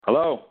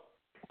Hello.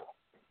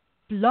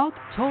 Blog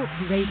Talk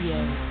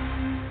Radio.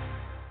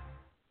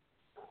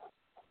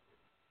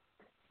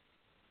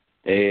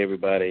 Hey,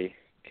 everybody.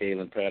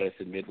 Kalen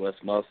Patterson, Midwest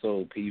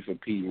Muscle,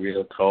 P4P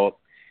Real Talk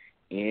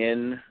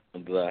in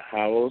the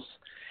house.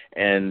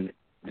 And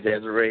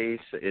Desiree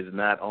is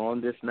not on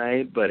this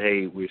night, but,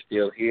 hey, we're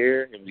still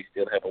here, and we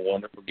still have a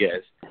wonderful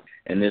guest.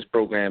 And this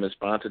program is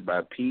sponsored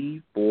by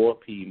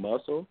P4P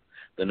Muscle,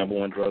 the number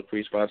one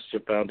drug-free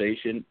sponsorship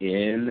foundation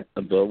in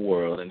the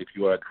world. And if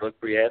you are a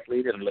drug-free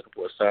athlete and looking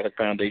for a solid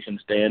foundation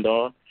to stand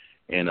on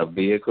and a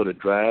vehicle to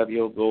drive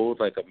your goals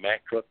like a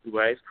Mack truck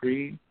through ice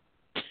cream,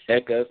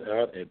 check us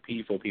out at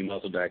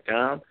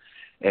p4pmuscle.com.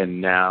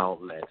 And now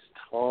let's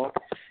talk.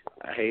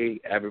 Hey,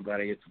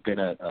 everybody, it's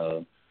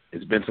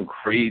been some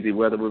crazy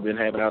weather we've been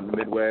having out in the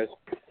Midwest.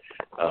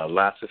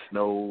 Lots of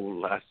snow,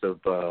 lots of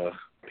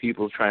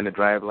people trying to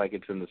drive like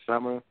it's in the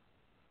summer.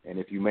 And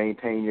if you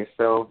maintain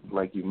yourself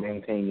like you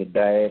maintain your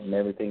diet and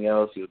everything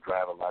else, you'll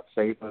drive a lot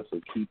safer.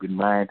 So keep in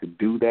mind to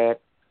do that.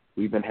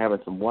 We've been having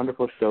some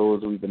wonderful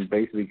shows. We've been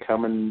basically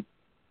coming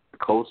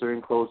closer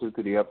and closer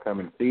to the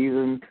upcoming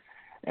season.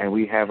 And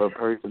we have a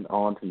person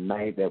on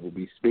tonight that will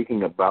be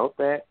speaking about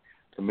that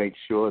to make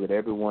sure that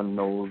everyone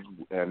knows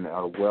and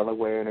are well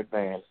aware in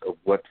advance of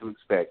what to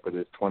expect for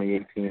this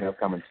 2018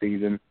 upcoming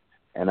season.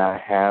 And I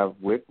have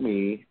with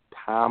me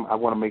Tom. I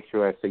want to make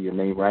sure I say your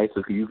name right,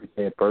 so you can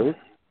say it first.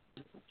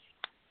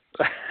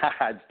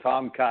 It's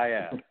Tom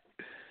Kiat.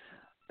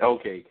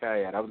 Okay,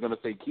 Kiat. I was going to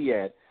say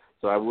Kiat,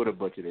 so I would have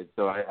butchered it.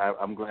 So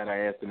I'm glad I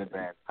asked in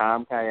advance.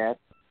 Tom Kiat.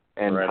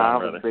 And right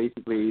Tom on, is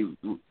basically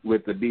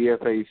with the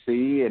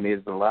DFAC, and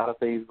there's a lot of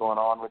things going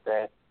on with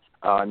that.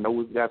 I know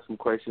we've got some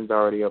questions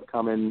already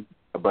upcoming,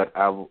 but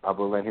I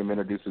will let him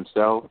introduce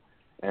himself,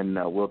 and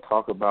we'll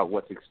talk about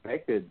what's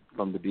expected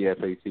from the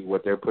DFAC,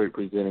 what they're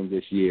presenting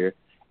this year,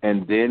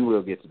 and then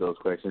we'll get to those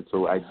questions.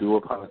 So I do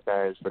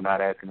apologize for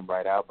not asking them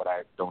right out, but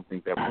I don't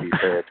think that would be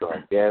fair to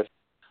our guests.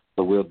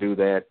 So we'll do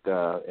that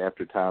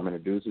after Tom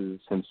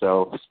introduces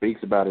himself,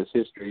 speaks about his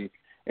history,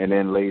 and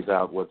then lays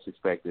out what's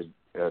expected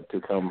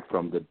to come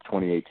from the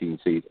 2018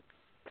 season.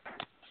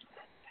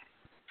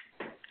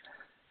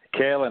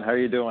 Kalen, how are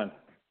you doing?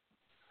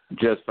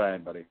 Just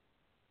fine, buddy.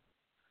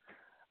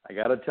 I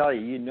got to tell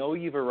you,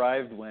 you've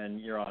arrived when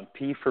you're on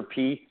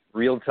P4P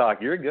Real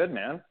Talk. You're good,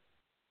 man.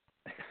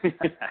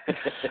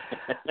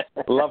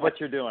 Love what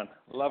you're doing.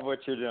 Love what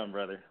you're doing,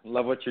 brother.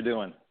 Love what you're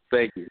doing.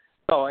 Thank you.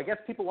 So I guess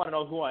people want to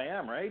know who I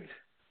am, right?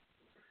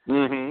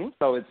 Mm-hmm.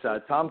 So it's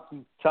Tom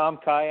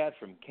Kiat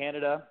from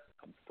Canada.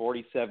 I'm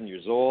 47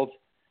 years old.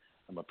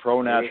 I'm a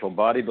pro natural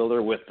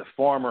bodybuilder with the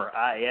former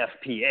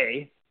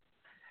IFPA.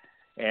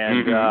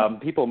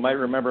 And people might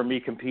remember me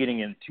competing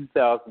in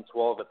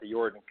 2012 at the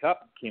Oregon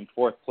Cup. Came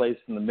fourth place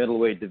in the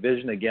middleweight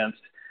division against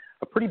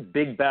a pretty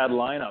big, bad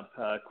lineup.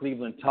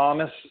 Cleveland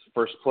Thomas,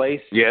 first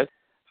place. Yes.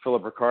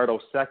 Philip Ricardo,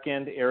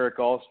 second. Eric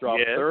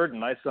Alstroff, third.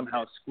 And I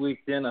somehow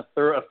squeaked in a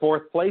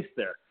fourth place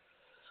there.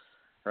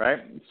 Right?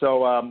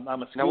 So I'm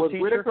a school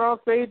teacher. Was Whitaker on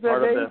stage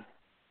that day?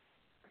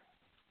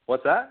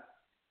 What's that?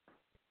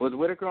 Was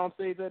Whitaker on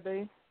stage that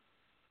day?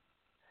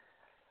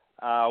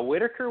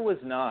 Whitaker was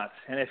not,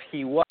 and if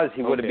he was,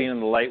 he would have been in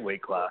the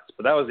lightweight class.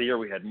 But that was the year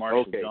we had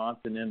Marshall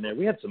Johnson in there.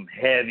 We had some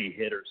heavy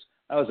hitters.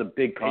 That was a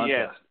big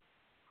contest.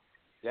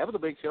 That was a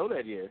big show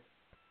that year.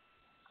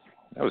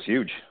 That was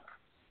huge.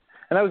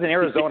 And that was in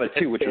Arizona,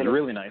 too, which was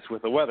really nice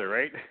with the weather,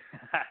 right?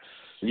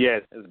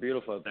 Yes. It was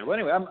beautiful out there. Well,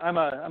 anyway, I'm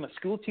a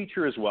school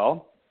teacher as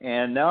well,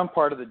 and now I'm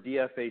part of the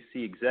DFAC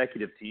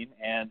executive team.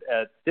 And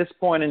at this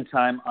point in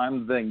time,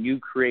 I'm the new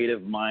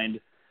creative mind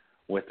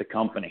with the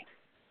company.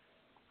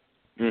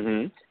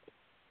 Mm-hmm.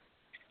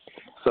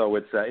 So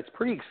it's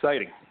pretty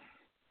exciting.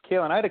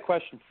 Kalen, I had a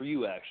question for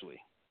you, actually.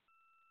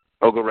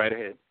 Oh, go right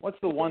ahead. What's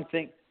the one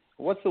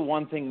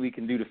thing we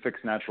can do to fix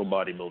natural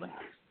bodybuilding?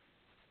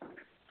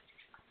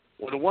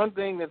 Well, the one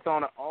thing that's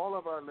on all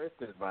of our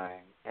listeners'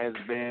 mind has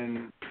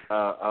been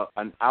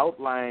an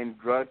outline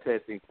drug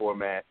testing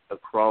format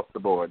across the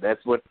board.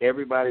 That's what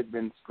everybody's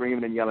been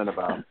screaming and yelling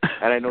about,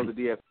 and I know the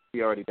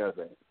DFC already does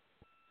that.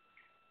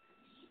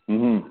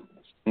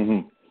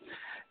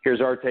 Here's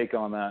our take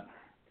on that.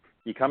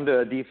 You come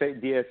to a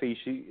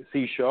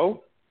DFAC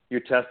show,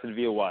 you're tested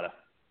via WADA.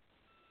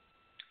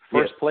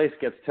 First place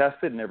gets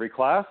tested in every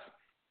class,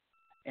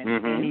 and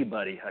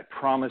anybody, I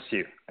promise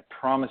you,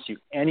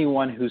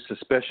 anyone who's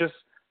suspicious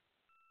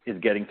is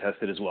getting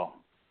tested as well.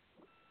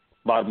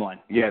 Bottom line.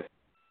 Yes.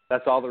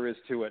 That's all there is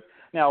to it.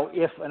 Now,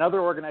 if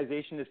another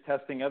organization is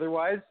testing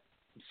otherwise,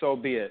 so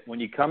be it. When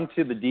you come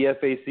to the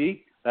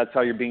DFAC, that's how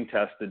you're being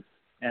tested.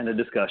 End of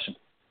discussion.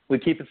 We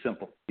keep it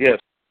simple. Yes.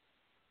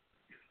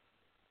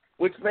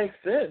 Which makes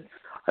sense.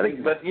 I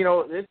think, but,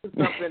 this is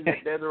something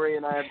that Desiree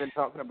and I have been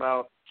talking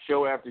about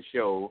show after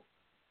show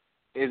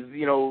is,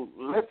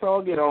 let's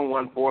all get on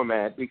one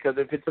format, because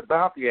if it's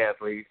about the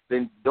athletes,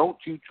 then don't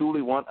you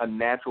truly want a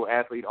natural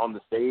athlete on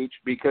the stage?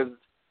 Because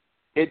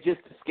it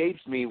just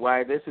escapes me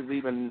why this is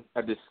even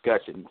a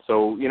discussion.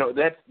 So,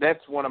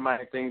 that's one of my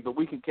things, but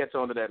we can catch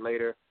on to that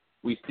later.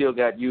 we still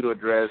got you to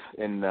address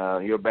and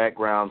your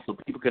background so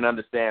people can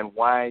understand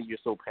why you're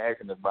so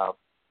passionate about,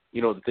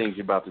 the things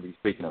you're about to be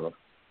speaking of.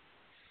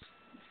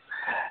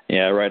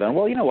 Yeah, right on.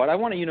 Well, you know what? I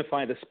want to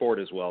unify the sport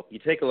as well. You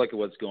take a look at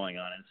what's going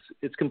on.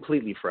 It's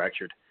completely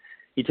fractured.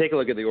 You take a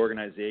look at the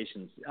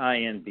organizations,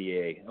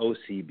 INBA,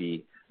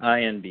 OCB,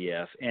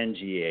 INBF,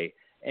 NGA,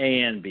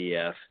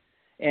 ANBF,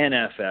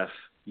 NFF,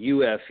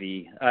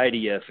 UFE,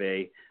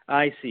 IDFA,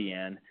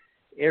 ICN.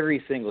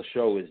 Every single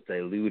show is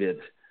diluted.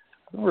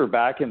 I remember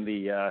back in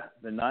the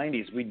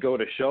 90s, we'd go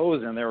to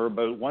shows, and there were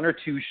about 1 or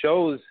 2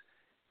 shows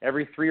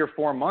every 3 or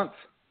 4 months.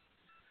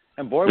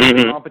 And boy, was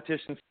the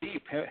competition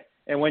steep.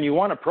 And when you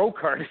won a pro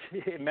card,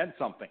 it meant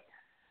something.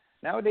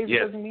 Nowadays, it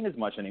doesn't mean as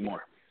much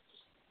anymore.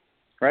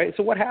 Right?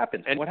 So what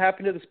happened? And what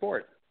happened to the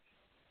sport?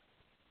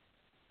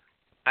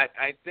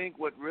 I think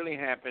what really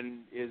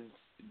happened is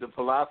the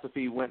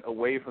philosophy went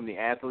away from the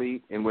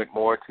athlete and went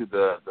more to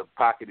the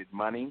pocketed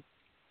money.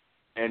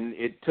 And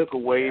it took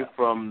away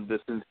from the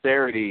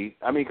sincerity.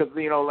 I mean, because,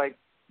 like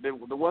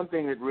the one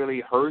thing that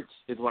really hurts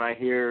is when I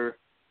hear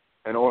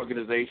an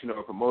organization or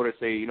a promoter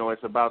say,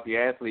 it's about the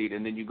athlete,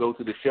 and then you go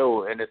to the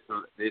show and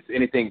it's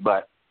anything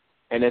but.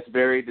 And it's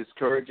very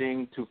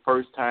discouraging to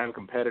first-time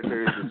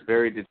competitors. It's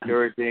very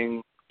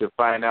discouraging to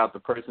find out the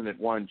person that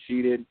won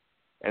cheated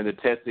and the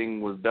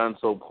testing was done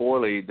so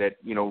poorly that,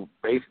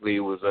 basically it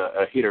was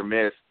a hit or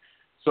miss.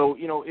 So,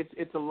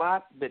 it's a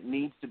lot that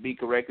needs to be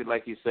corrected,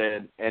 like you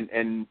said,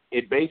 and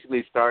it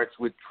basically starts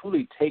with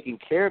truly taking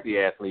care of the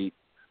athlete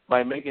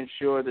by making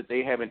sure that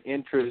they have an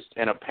interest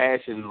and a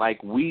passion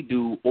like we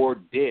do or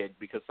did,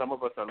 because some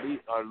of us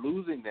are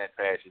losing that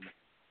passion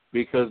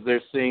because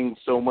they're seeing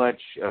so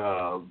much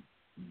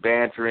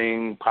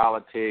bantering,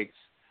 politics,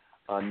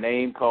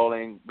 name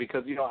calling.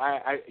 Because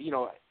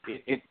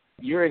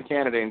you're in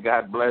Canada, and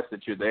God bless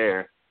that you're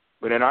there.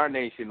 But in our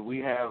nation, we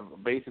have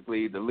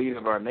basically the leader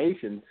of our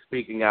nation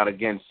speaking out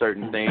against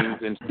certain things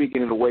and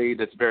speaking in a way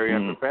that's very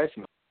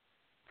unprofessional.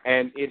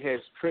 And it has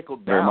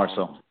trickled down very much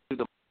so to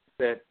the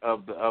mindset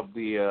of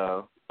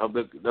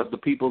the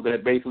people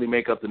that basically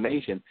make up the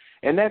nation.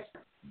 And that's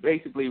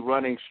basically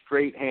running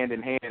straight hand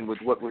in hand with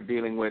what we're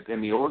dealing with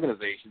in the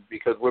organizations,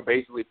 because we're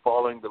basically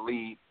following the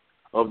lead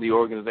of the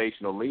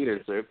organizational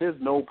leaders. So if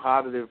there's no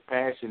positive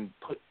passion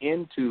put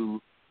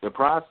into the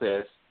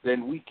process,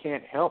 then we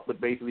can't help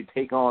but basically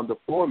take on the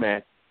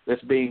format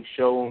that's being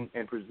shown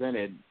and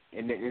presented.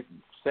 And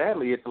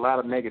sadly, it's a lot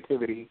of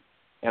negativity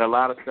and a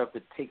lot of stuff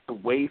that takes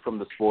away from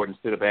the sport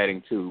instead of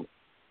adding to.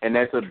 And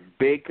that's a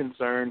big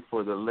concern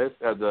for the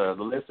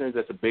listeners.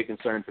 That's a big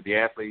concern for the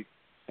athletes,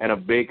 and a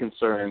big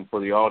concern for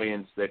the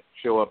audience that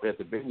show up at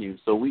the venue.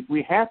 So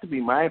we have to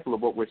be mindful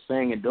of what we're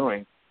saying and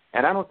doing.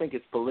 And I don't think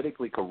it's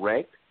politically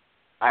correct.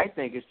 I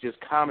think it's just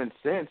common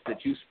sense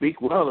that you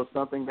speak well of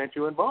something that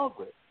you're involved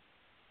with.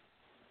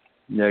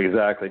 Yeah,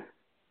 exactly.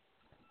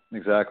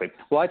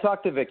 Well, I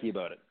talked to Vicky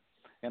about it,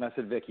 and I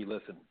said, Vicky,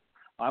 listen,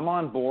 I'm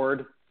on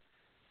board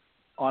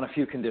on a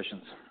few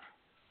conditions.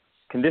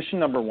 Condition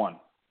number 1,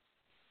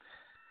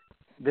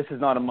 this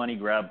is not a money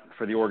grab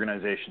for the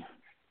organization.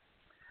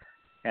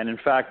 And in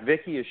fact,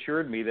 Vicky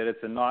assured me that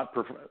it's a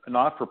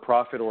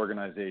not-for-profit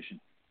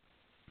organization.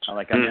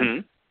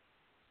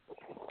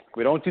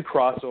 We don't do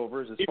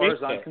crossovers, as far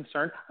as I'm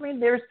concerned. I mean,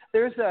 there's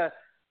a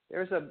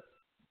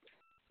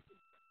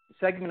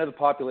segment of the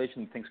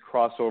population that thinks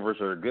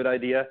crossovers are a good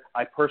idea.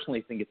 I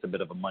personally think it's a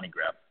bit of a money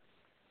grab.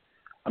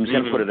 I'm just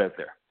going to put it out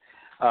there.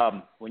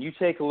 When you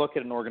take a look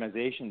at an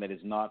organization that is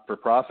not for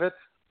profit,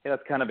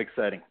 that's kind of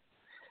exciting.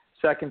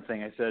 Second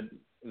thing, I said,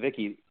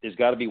 Vicky, there's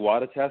got to be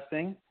WADA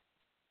testing,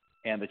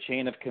 and the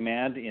chain of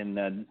command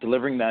in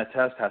delivering that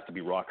test has to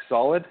be rock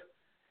solid.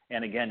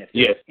 And again, if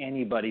there's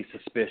anybody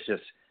suspicious,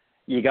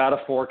 you got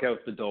to fork out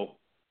the dough.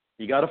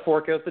 You got to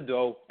fork out the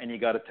dough, and you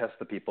got to test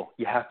the people.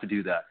 You have to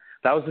do that.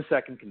 That was the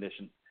second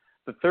condition.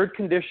 The third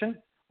condition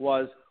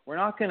was we're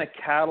not going to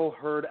cattle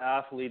herd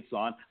athletes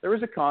on. There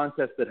was a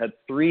contest that had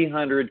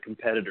 300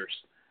 competitors.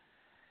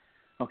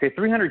 Okay,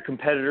 300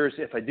 competitors,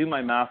 if I do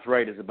my math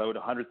right, is about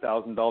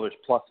 $100,000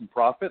 plus in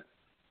profit.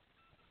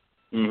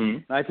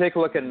 And I take a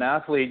look at an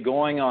athlete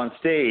going on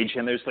stage,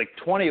 and there's like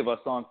 20 of us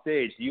on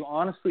stage. Do you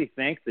honestly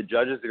think the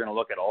judges are going to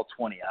look at all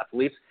 20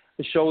 athletes?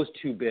 The show is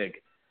too big.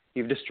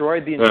 You've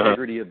destroyed the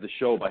integrity of the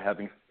show by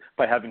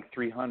having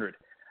 300.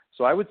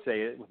 So I would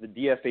say with the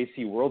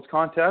DFAC Worlds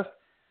Contest,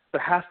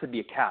 there has to be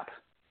a cap.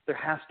 There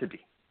has to be.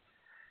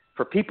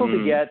 For people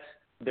to get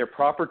their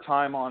proper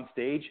time on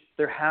stage,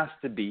 there has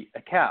to be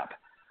a cap.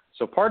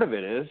 So part of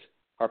it is,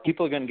 are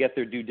people going to get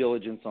their due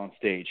diligence on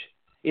stage?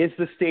 Is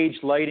the stage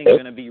lighting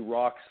going to be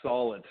rock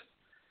solid?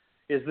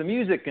 Is the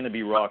music going to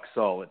be rock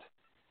solid?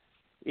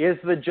 Is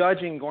the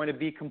judging going to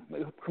be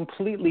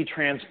completely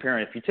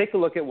transparent? If you take a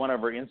look at one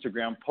of our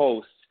Instagram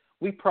posts,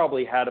 we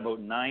probably had about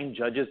 9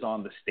 judges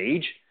on the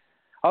stage.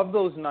 Of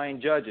those 9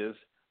 judges,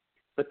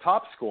 the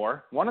top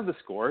score, one of the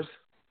scores,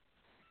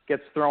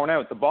 gets thrown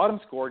out. The bottom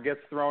score gets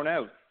thrown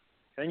out.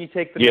 And then you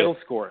take the middle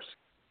scores.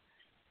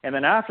 And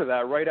then after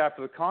that, right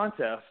after the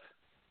contest,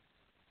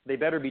 they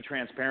better be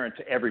transparent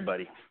to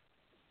everybody.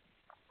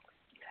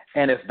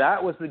 And if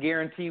that was the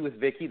guarantee with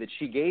Vicky that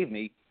she gave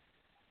me,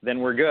 then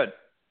we're good.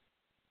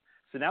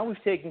 So now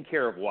we've taken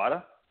care of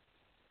WADA.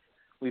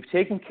 We've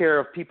taken care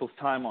of people's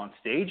time on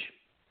stage.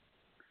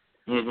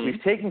 Mm-hmm.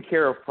 We've taken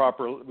care of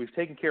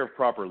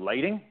proper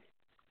lighting,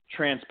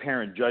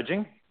 transparent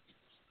judging.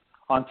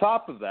 On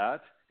top of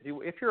that,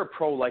 if you're a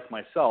pro like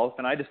myself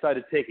and I decide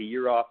to take a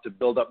year off to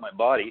build up my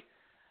body,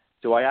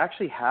 do I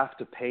actually have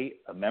to pay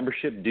a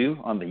membership due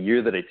on the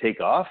year that I take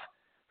off?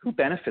 Who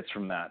benefits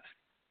from that?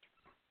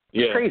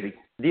 Yeah. It's crazy.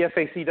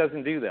 DFAC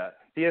doesn't do that.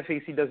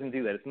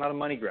 It's not a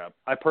money grab.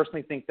 I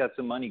personally think that's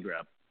a money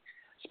grab,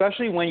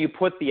 especially when you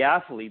put the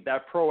athlete,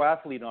 that pro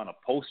athlete, on a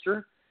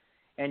poster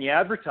and you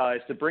advertise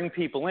to bring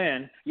people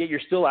in, yet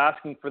you're still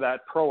asking for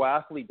that pro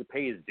athlete to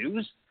pay his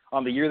dues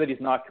on the year that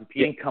he's not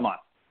competing. Yeah. Come on.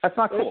 That's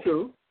not cool. That's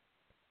true.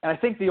 And I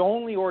think the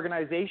only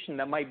organization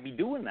that might be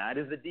doing that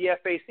is the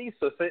DFAC.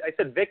 So I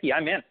said, Vicky,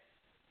 I'm in.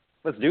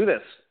 Let's do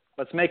this.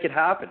 Let's make it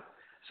happen.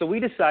 So we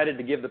decided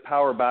to give the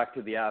power back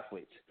to the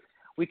athletes.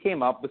 We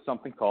came up with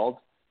something called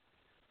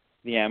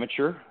the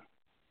Amateur.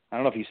 I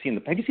don't know if you've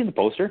seen have you seen the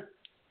poster?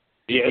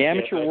 Yes, the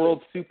Amateur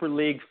World Super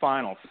League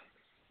Finals.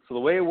 So the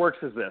way it works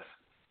is this.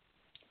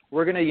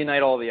 We're going to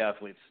unite all the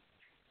athletes.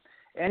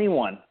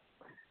 Anyone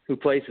who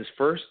places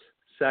first,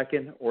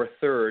 second, or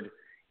third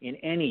in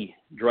any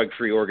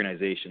drug-free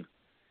organization,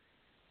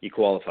 you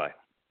qualify.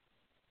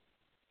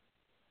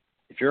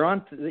 If you're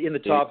in the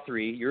top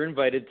three, you're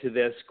invited to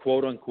this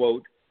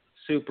quote-unquote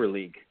Super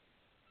League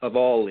of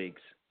all leagues.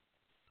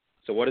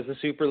 So what is the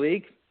Super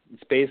League?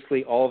 It's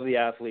basically all of the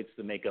athletes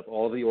that make up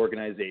all of the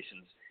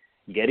organizations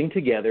getting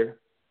together,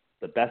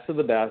 the best of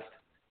the best,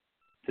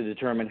 to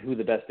determine who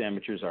the best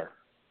amateurs are.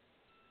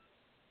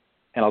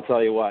 And I'll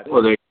tell you what,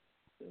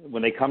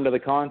 when they come to the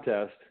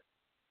contest,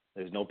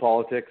 there's no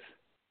politics,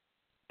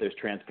 there's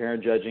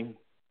transparent judging,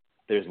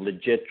 there's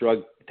legit drug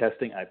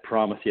testing, I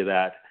promise you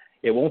that.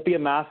 It won't be a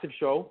massive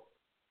show,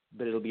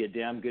 but it'll be a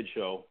damn good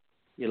show.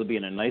 It'll be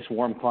in a nice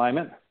warm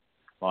climate.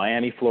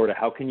 Miami, Florida,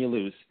 how can you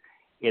lose?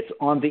 It's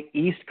on the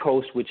East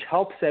Coast, which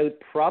helps out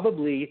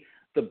probably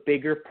the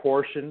bigger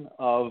portion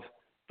of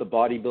the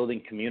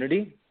bodybuilding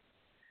community.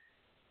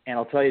 And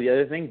I'll tell you the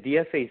other thing,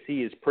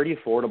 DFAC is pretty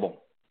affordable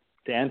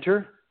to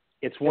enter.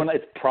 It's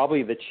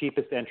probably the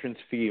cheapest entrance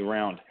fee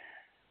around.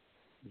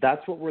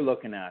 That's what we're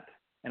looking at.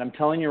 And I'm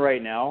telling you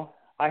right now,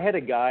 I had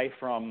a guy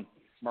from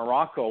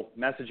Morocco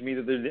message me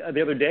the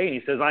other day, and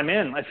he says, I'm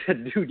in. I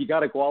said, dude, you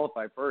got to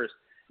qualify first.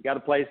 You got to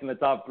place in the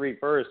top three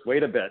first.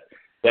 Wait a bit.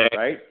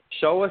 Right?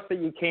 Show us that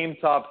you came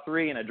top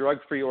three in a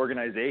drug-free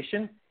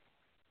organization,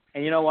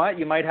 and you know what?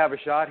 You might have a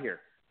shot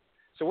here.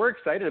 So we're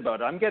excited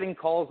about it. I'm getting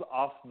calls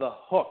off the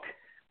hook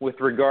with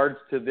regards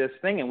to this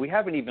thing, and we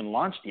haven't even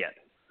launched yet.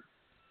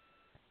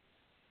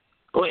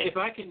 Well, if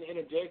I can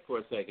interject for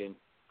a second,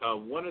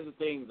 one of the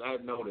things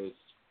I've noticed,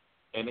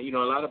 and, a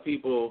lot of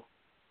people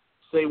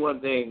say one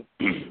thing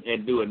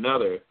and do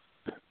another.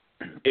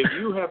 If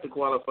you have to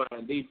qualify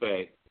in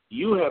DFAC,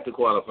 you have to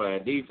qualify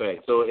in DFAC.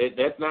 So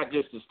that's not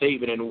just a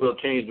statement and we'll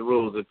change the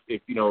rules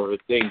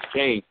if things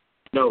change.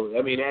 No,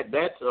 I mean,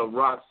 that's a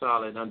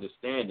rock-solid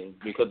understanding,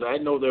 because I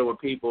know there were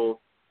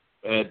people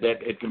that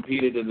had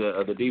competed in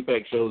the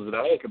DFAC shows that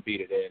I had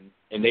competed in,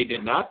 and they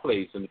did not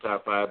place in the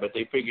top five, but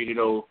they figured,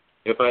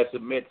 if I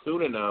submit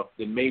soon enough,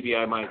 then maybe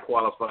I might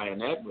qualify in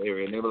that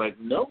area. And they were like,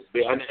 no.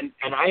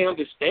 And I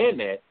understand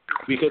that,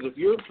 because if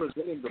you're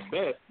presenting the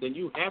best, then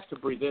you have to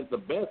present the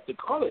best to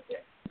call it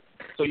that.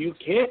 So you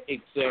can't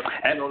accept,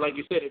 like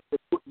you said,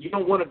 you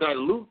don't want to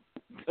dilute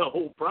the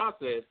whole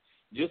process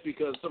just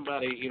because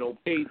somebody,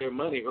 paid their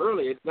money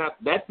early.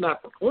 That's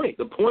not the point.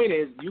 The point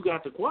is you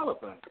got to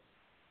qualify.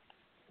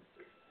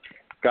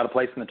 Got to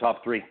place in the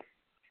top three.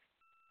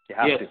 You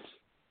have to.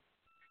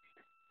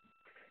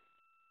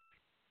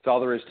 That's all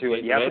there is to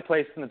it. You have to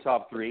place in the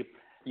top three.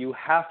 You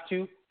have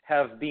to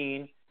have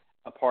been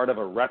a part of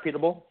a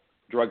reputable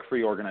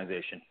drug-free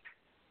organization.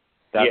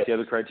 That's the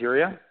other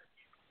criteria.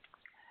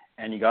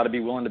 And you got to be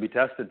willing to be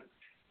tested.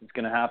 It's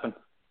going to happen.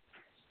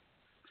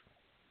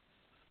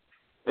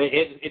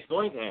 It's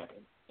going to happen.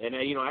 And,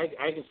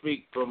 I can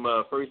speak from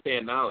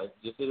firsthand knowledge.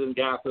 This isn't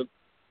gossip.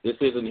 This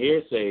isn't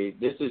hearsay.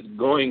 This is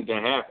going to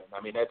happen.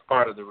 I mean, that's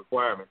part of the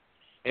requirement.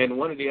 And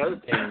one of the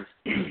other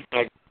things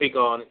I speak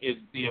on is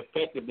the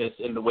effectiveness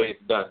in the way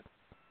it's done.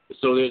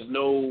 So there's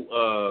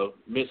no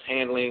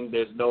mishandling.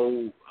 There's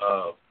no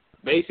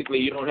basically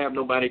you don't have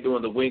nobody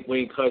doing the wink,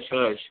 wink, hush,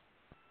 hush.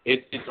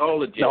 It's all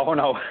legit.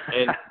 No.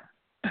 And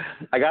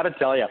I got to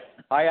tell you,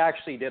 I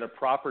actually did a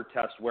proper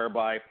test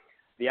whereby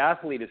the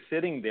athlete is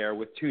sitting there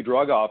with two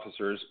drug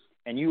officers,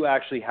 and you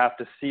actually have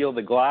to seal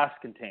the glass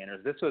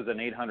containers. This was an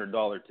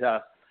 $800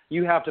 test.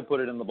 You have to put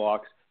it in the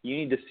box. You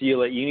need to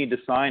seal it. You need to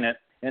sign it,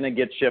 and it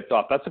gets shipped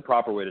off. That's the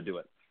proper way to do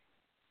it.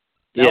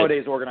 Yes.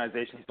 Nowadays,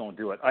 organizations don't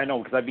do it. I know,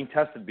 because I've been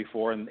tested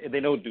before, and they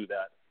don't do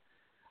that.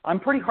 I'm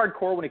pretty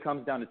hardcore when it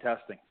comes down to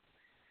testing,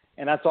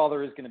 and that's all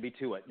there is going to be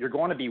to it. You're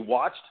going to be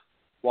watched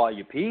while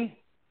you pee.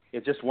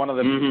 It's just one of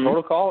the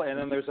protocol, and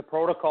then there's a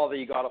protocol that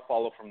you got to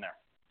follow from there.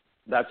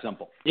 That's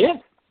simple. Yeah.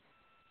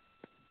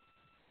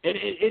 And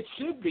it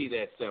should be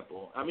that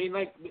simple. I mean,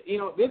 like, you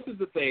know, this is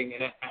the thing,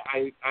 and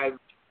I've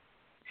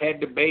had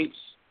debates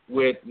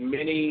with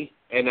many,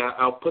 and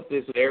I'll put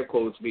this in air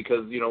quotes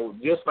because, you know,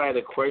 just by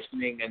the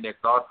questioning and their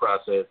thought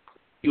process,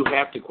 you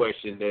have to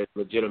question their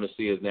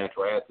legitimacy as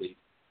natural athletes,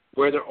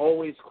 where they're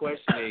always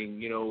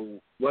questioning, you know,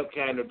 what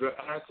kind of drug.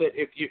 I said,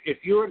 if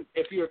you're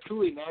a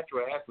truly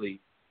natural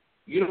athlete,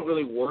 you don't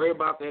really worry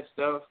about that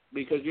stuff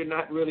because you're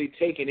not really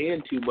taking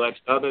in too much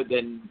other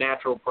than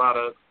natural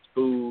products,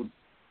 food,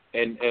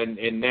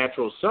 and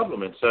natural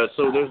supplements.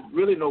 So there's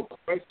really no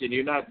question.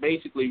 You're not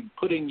basically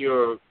putting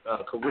your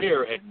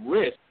career at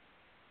risk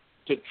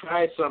to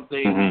try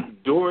something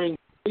during the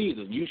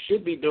season. You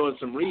should be doing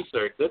some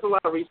research. There's a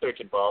lot of research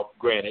involved,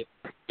 granted.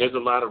 There's a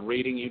lot of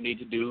reading you need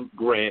to do,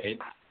 granted.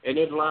 And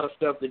there's a lot of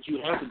stuff that you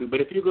have to do. But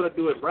if you're going to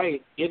do it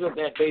right, isn't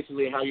that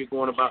basically how you're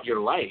going about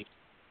your life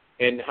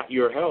and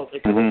your health?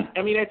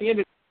 I mean, at the end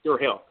of it, your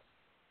health.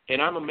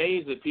 And I'm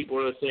amazed that people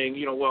are saying,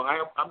 you know, well,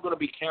 I'm going to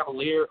be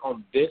cavalier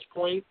on this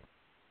point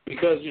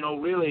because, you know,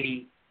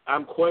 really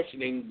I'm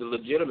questioning the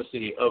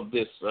legitimacy of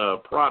this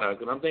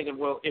product. And I'm thinking,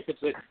 well, if it's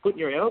putting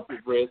your health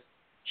at risk,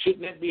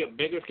 shouldn't that be a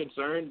bigger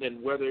concern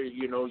than whether,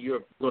 you know,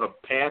 you're going to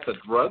pass a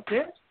drug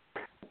test?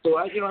 So,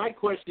 I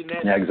question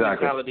that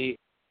mentality.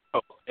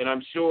 And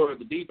I'm sure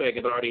the DFAC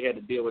has already had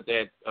to deal with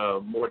that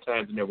more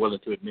times than they're willing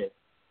to admit.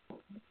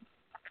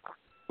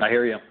 I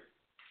hear you.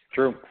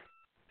 True.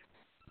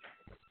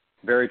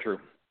 Very true.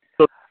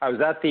 So I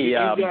was at the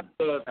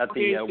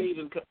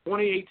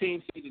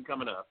 2018 season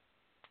coming up,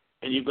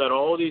 and you've got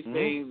all these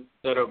things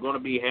that are going to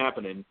be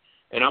happening,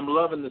 and I'm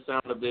loving the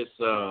sound of this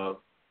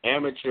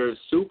amateur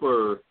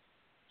super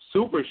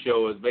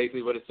show is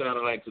basically what it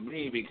sounded like to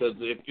me, because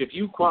if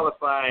you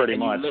qualify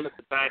and you limit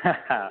the time,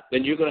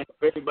 then you're going to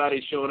have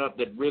everybody showing up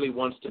that really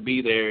wants to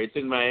be there. It's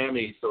in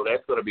Miami, so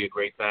that's going to be a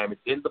great time.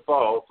 It's in the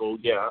fall, so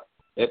yeah.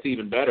 That's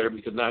even better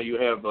because now you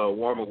have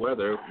warmer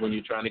weather when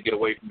you're trying to get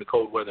away from the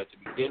cold weather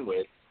to begin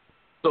with.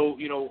 So,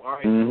 you know, all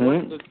right,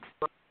 what does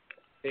the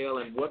entail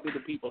and what do the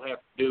people have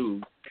to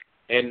do?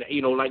 And,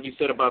 you know, like you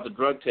said about the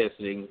drug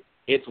testing,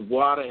 it's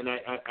water, and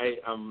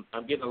I'm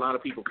getting a lot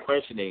of people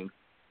questioning,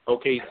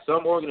 okay,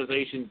 some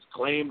organizations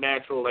claim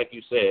natural, like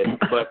you said,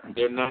 but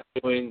they're not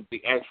doing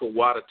the actual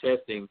water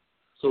testing.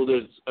 So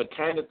there's a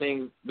kind of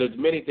thing, there's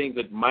many things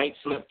that might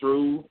slip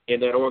through in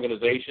that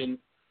organization.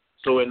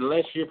 So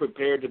unless you're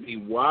prepared to be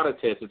water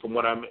tested, from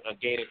what I'm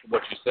gaining from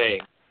what you're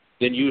saying,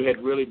 then you had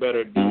really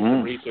better do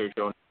some research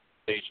on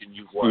the station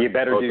you've worked. You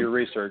better do your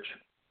research.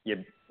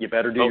 You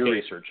better do your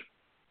research.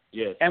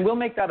 Yes. And we'll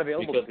make that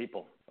available to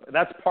people.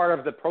 That's part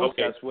of the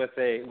process with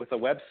a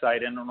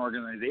website and an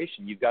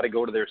organization. You've got to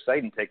go to their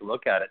site and take a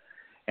look at it.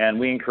 And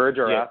we encourage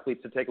our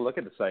athletes to take a look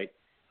at the site.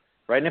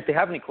 Right? And if they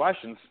have any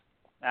questions,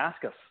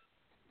 ask us.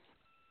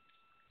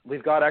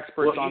 We've got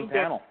experts on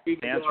panel to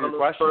answer your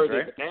questions,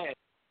 right?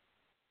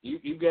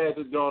 You guys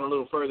have gone a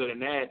little further than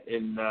that,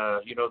 and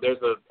you know,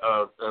 there's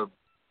a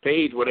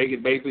page where they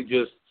can basically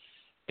just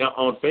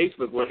on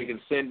Facebook where they can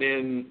send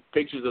in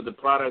pictures of the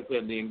product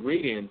and the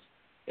ingredients,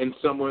 and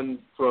someone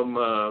from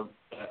I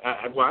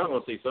don't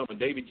want to say someone,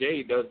 Davey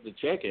J does the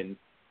checking,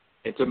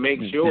 and to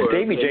make sure.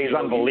 Davey J is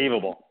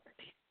unbelievable.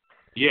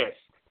 Yes.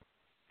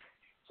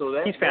 So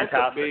he's fantastic.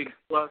 That's a big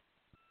plus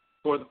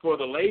for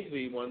the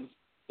lazy ones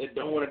that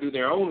don't want to do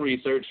their own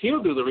research.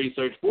 He'll do the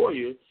research for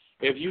you.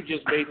 If you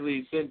just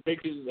basically send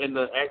pictures and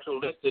the actual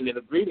listing and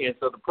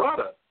ingredients of the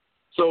product.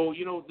 So,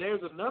 you know,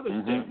 there's another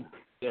step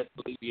that's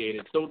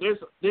alleviated. So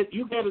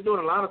you guys are doing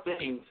a lot of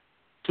things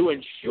to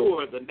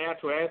ensure the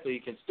natural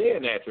athlete can stay a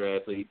natural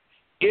athlete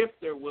if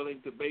they're willing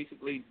to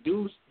basically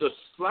do the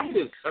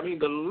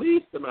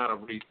least amount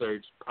of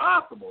research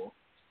possible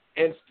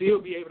and still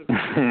be able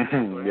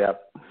to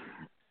Yep.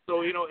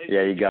 So, you know,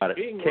 you got it.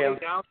 Being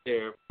laid out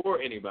there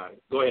for anybody.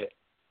 Go ahead.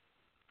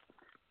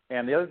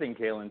 And the other thing,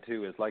 Kalen,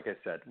 too, is like I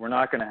said, we're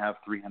not going to have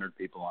 300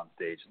 people on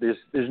stage.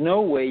 There's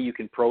no way you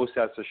can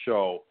process a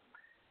show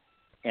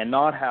and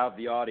not have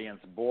the audience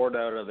bored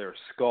out of their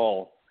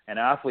skull and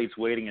athletes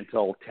waiting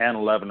until 10,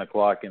 11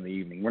 o'clock in the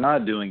evening. We're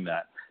not doing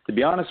that. To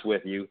be honest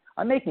with you,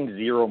 I'm making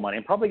zero money.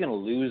 I'm probably going to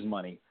lose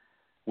money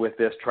with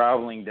this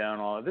traveling down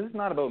all. This is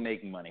not about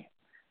making money.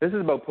 This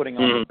is about putting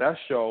on the best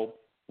show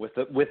with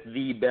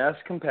the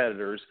best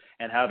competitors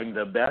and having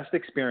the best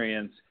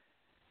experience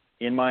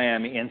in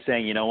Miami and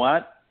saying, you know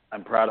what?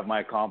 I'm proud of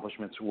my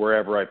accomplishments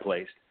wherever I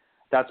placed.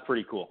 That's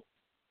pretty cool.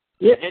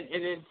 Yeah, and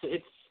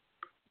it's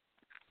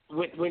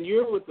when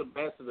you're with the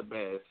best of the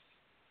best,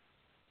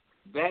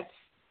 that's,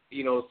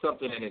 you know,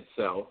 something in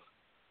itself,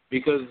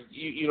 because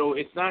you know,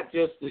 it's not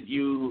just that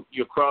you're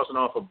crossing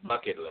off a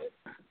bucket list.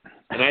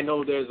 And I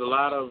know there's a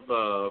lot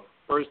of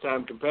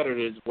first-time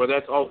competitors where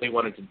that's all they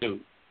wanted to do.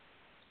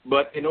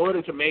 But in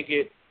order to make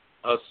it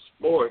a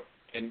sport,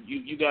 and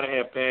you got to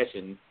have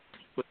passion.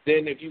 But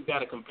then if you've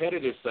got a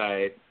competitive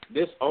side,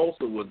 this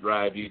also will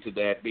drive you to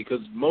that, because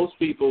most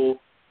people,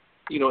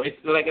 you know, it's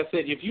like I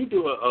said, if you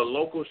do a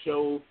local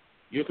show,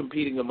 you're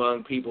competing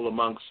among people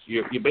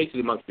you're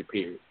basically amongst your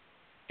peers.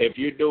 If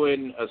you're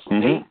doing a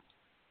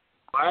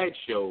statewide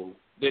show,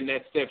 then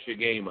that steps your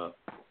game up.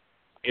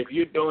 if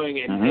you're doing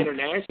an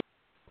international,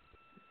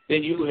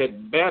 then you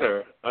had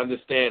better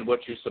understand what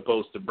you're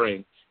supposed to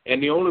bring.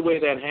 And the only way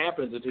that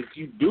happens is if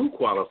you do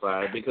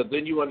qualify, because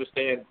then you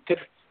understand. Cause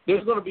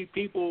there's going to be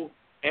people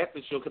at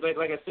the show, because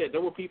like I said,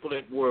 there were people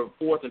that were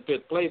 4th and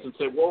 5th place and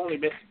said, we're only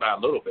missing by a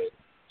little bit.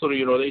 So,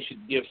 they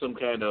should give some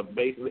kind of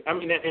basic. I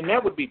mean, and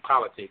that would be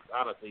politics,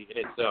 honestly,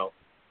 in itself,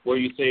 where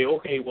you say,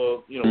 okay,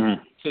 well,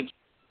 since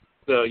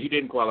you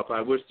didn't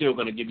qualify, we're still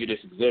going to give you this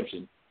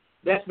exemption.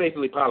 That's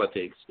basically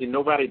politics, and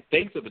nobody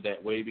thinks of it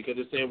that way because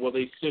they're saying, well,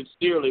 they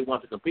sincerely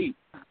want to compete.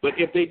 But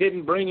if they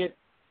didn't bring it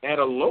at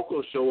a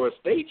local show or a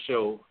state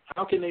show,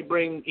 how can they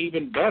bring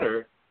even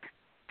better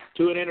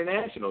to an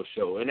international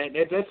show? And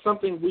that's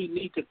something we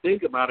need to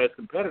think about as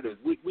competitors.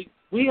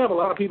 We have a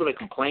lot of people that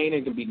complain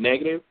and can be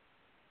negative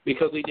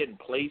because they didn't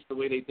place the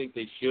way they think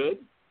they should.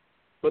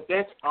 But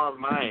that's our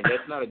mind.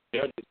 That's not a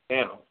judge's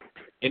panel.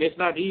 And it's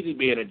not easy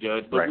being a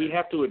judge, but we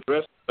have to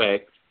address the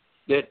fact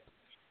that,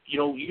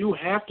 you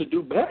have to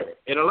do better.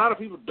 And a lot of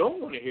people don't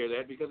want to hear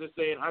that because they're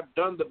saying, I've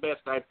done the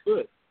best I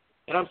could.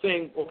 And I'm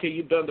saying, okay,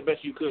 you've done the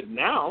best you could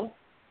now,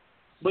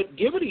 but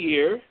give it a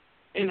year,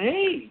 and,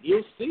 hey,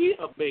 you'll see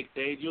a big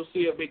change. You'll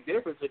see a big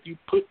difference if you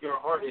put your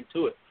heart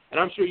into it. And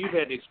I'm sure you've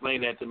had to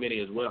explain that to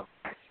many as well.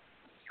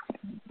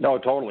 No,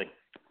 totally.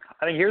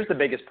 I think here's the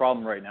biggest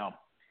problem right now.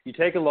 You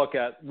take a look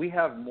at, we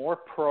have more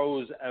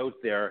pros out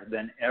there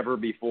than ever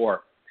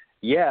before.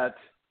 Yet,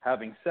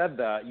 having said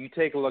that, you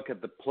take a look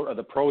at the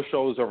pro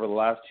shows over the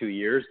last 2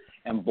 years,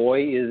 and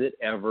boy, is it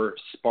ever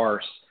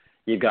sparse.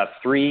 You've got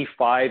 3,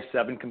 5,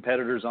 7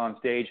 competitors on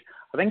stage.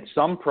 I think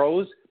some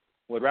pros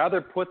would rather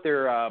put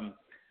their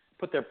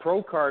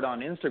pro card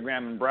on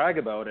Instagram and brag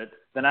about it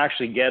than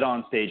actually get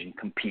on stage and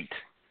compete.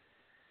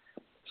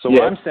 So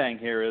what I'm saying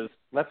here is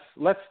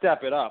let's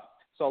step it up.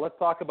 So let's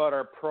talk about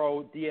our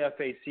pro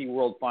DFAC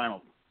World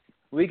Finals.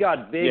 We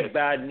got big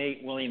bad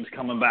Nate Williams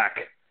coming back.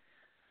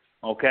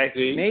 Okay?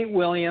 Nate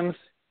Williams,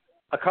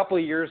 a couple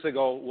of years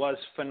ago, was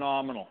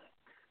phenomenal.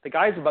 The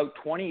guy's about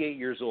 28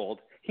 years old.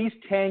 He's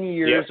 10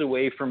 years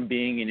away from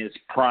being in his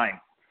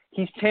prime.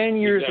 He's 10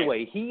 years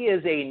away. He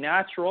is a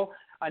natural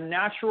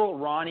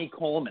Ronnie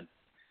Coleman.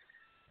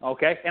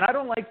 Okay? And I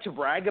don't like to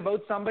brag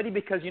about somebody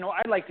because,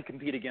 I'd like to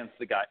compete against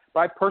the guy.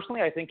 But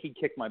I think he'd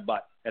kick my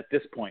butt at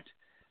this point,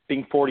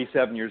 being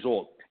 47 years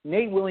old.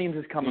 Nate Williams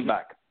is coming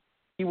back.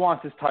 He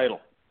wants his title.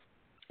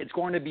 It's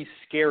going to be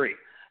scary.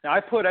 Now, I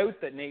put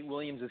out that Nate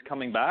Williams is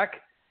coming back,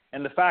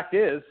 and the fact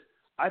is,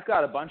 I've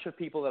got a bunch of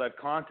people that I've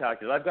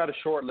contacted. I've got a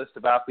short list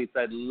of athletes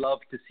I'd love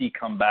to see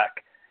come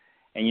back.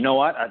 And you know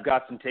what? I've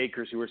got some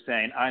takers who are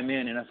saying, I'm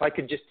in. And if I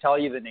could just tell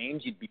you the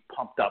names, you'd be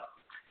pumped up.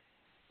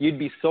 You'd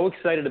be so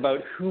excited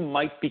about who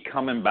might be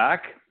coming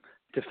back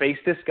to face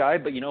this guy.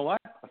 But you know what?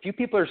 A few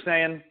people are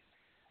saying,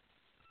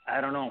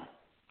 I don't know.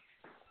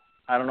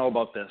 I don't know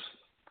about this.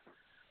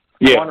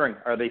 I'm wondering,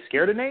 are they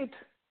scared of Nate?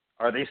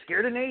 Are they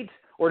scared of Nate?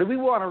 Or do we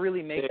want to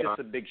really make this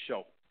a big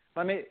show?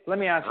 Let me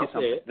ask you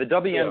something. The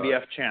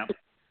WNBF champ.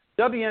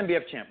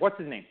 WNBF champ. What's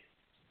his name?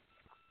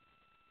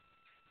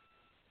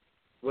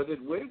 Was it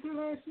Whitaker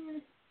last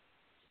year?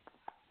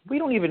 We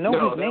don't even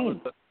know his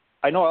name.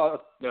 I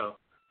know. No.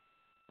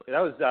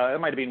 That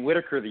might have been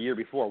Whitaker the year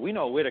before. We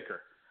know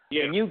Whitaker.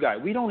 Yeah. The new guy.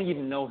 We don't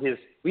even know his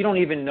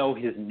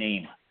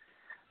name.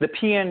 The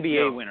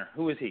PNBA winner.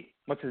 Who is he?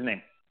 What's his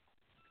name?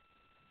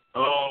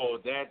 Oh,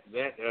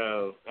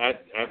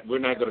 we're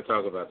not going to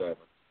talk about that one.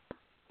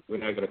 We're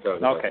not going to talk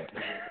about that.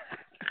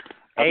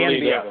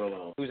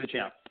 ANBF. Who's the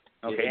champ?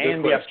 Okay,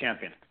 ANBF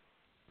champion.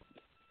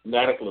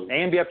 Not a clue.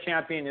 ANBF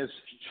champion is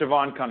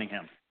Siobhan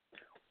Cunningham.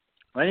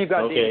 Then you've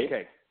got David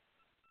Kay.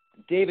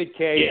 David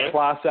Kay,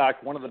 class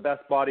act, one of the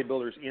best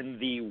bodybuilders in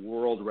the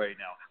world right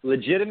now.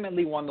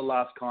 Legitimately won the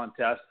last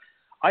contest.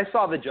 I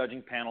saw the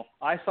judging panel.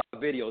 I saw the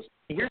videos.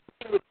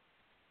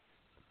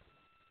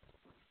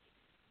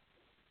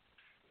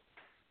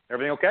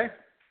 Everything okay?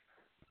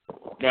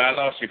 No, I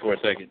lost you for a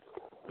second.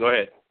 Go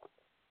ahead.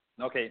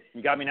 Okay,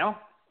 you got me now?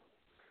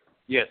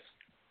 Yes.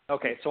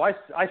 Okay, so I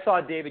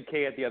saw David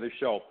Kay at the other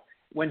show.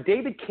 When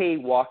David Kay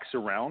walks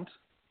around,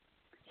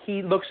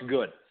 he looks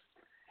good.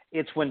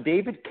 It's when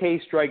David Kay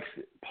strikes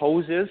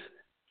poses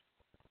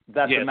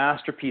that the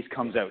masterpiece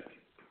comes out.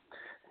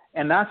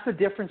 And that's the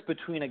difference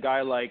between a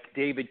guy like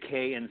David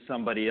Kay and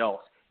somebody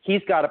else.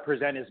 He's got to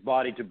present his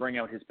body to bring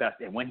out his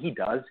best. And when he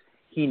does,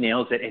 he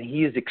nails it, and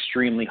he is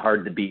extremely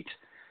hard to beat.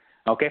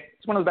 Okay?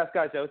 He's one of the best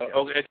guys out there.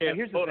 Okay. And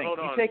here's the thing.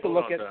 You take a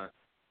look at...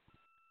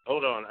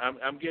 Hold on.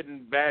 I'm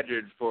getting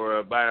badgered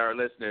by our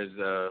listeners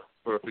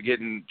for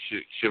forgetting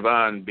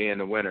Siobhan being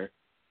the winner.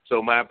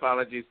 So my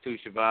apologies to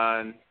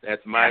Siobhan.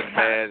 That's my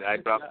bad. I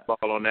dropped the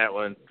ball on that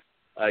one.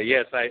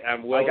 Yes,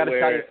 I'm well aware. I got to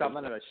tell you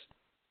something.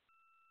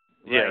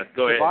 Yeah,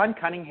 go ahead.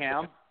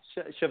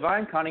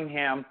 Siobhan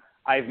Cunningham,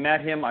 I've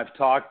met him. I've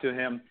talked to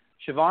him.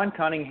 Siobhan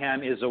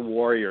Cunningham is a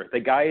warrior. The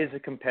guy is a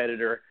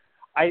competitor.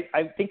 I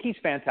think he's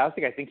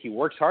fantastic. I think he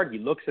works hard. He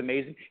looks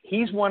amazing.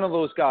 He's one of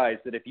those guys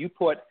that if you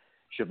put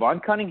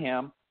Siobhan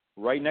Cunningham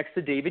right next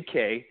to David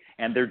Kay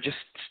and they're just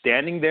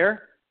standing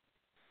there,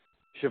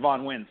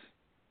 Siobhan wins.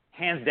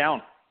 Hands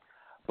down.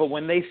 But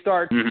when they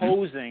start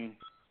posing,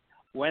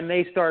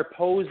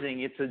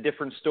 it's a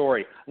different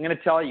story. I'm going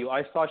to tell you,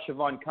 I saw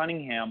Siobhan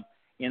Cunningham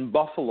in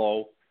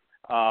Buffalo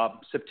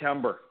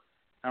September.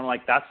 And I'm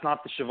like, that's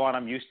not the Siobhan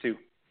I'm used to.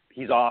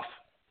 He's off.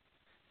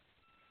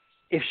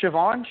 If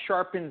Siobhan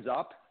sharpens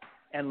up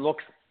and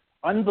looks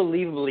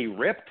unbelievably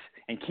ripped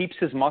and keeps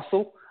his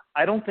muscle,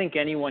 I don't think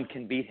anyone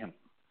can beat him.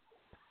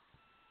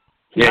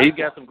 He's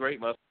got some great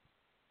muscle.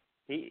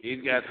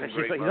 He's got some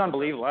great muscle. He's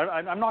unbelievable.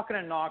 I'm not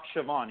going to knock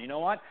Siobhan. You know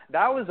what?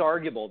 That was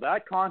arguable.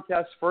 That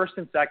contest, first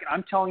and second,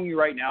 I'm telling you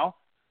right now,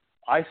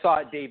 I saw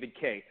it David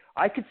Kaye.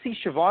 I could see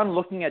Siobhan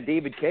looking at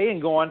David Kaye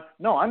and going,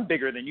 no, I'm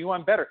bigger than you.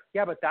 I'm better.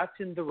 Yeah, but that's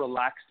in the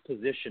relaxed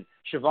position.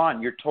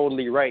 Siobhan, you're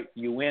totally right.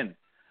 You win.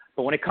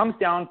 But when it comes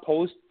down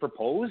pose for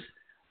pose,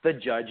 the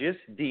judges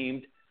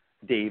deemed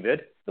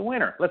David the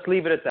winner. Let's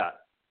leave it at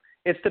that.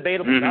 It's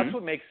debatable. That's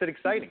what makes it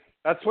exciting.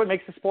 That's what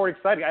makes the sport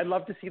exciting. I'd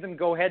love to see them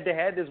go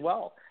head-to-head as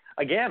well.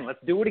 Again, let's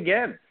do it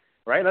again,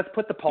 right? Let's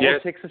put the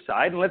politics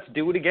aside and let's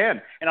do it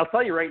again. And I'll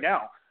tell you right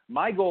now,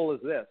 my goal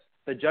is this.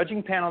 The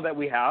judging panel that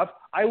we have,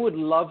 I would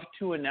love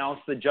to announce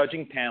the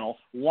judging panel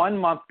 1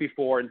 month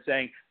before and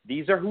saying,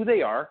 these are who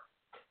they are.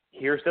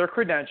 Here's their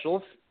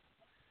credentials.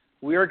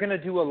 We are going to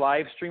do a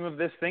live stream of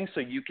this thing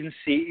so you can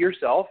see it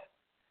yourself.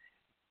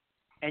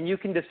 And you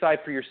can decide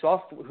for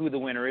yourself who the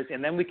winner is,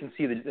 and then we can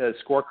see the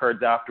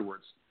scorecards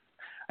afterwards.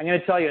 I'm going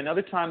to tell you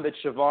another time that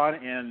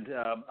Siobhan and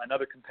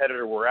another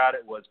competitor were at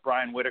it was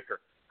Brian Whitaker.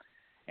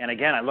 And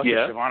again, I looked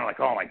at Siobhan, I'm like,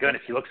 oh my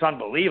goodness, he looks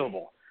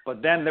unbelievable.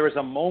 But then there was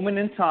a moment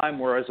in time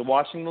where I was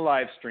watching the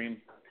live stream,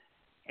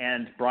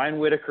 and Brian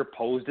Whitaker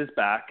posed his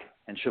back,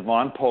 and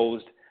Siobhan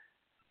posed,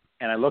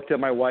 and I looked at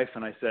my wife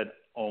and I said,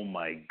 oh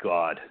my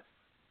God,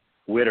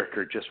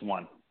 Whitaker just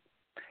won.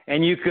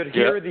 And you could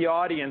hear the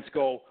audience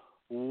go,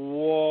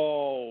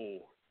 whoa.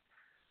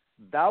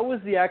 That was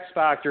the X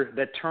factor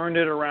that turned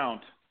it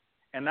around.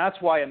 And that's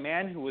why a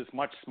man who was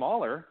much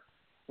smaller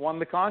won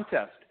the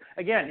contest.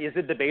 Again, is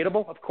it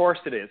debatable? Of course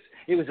it is.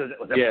 Was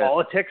it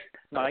politics?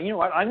 No, you know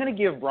what? I'm going to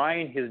give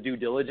Brian his due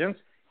diligence.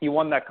 He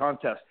won that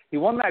contest. He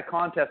won that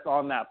contest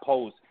on that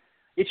pose.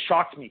 It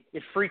shocked me.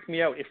 It freaked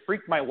me out. It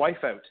freaked my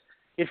wife out.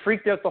 It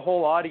freaked out the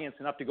whole audience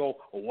enough to go,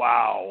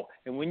 wow.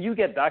 And when you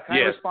get that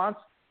kind of response,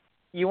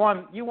 you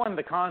won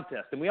the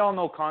contest. And we all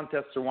know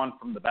contests are won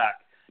from the back.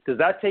 Does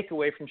that take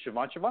away from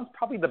Siobhan? Siobhan's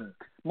probably the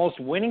most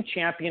winning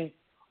champion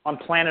on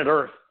planet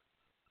Earth.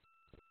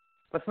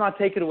 Let's not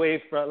take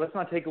away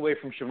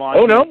from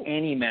Siobhan in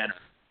any manner.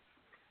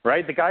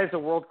 Right? The guy's a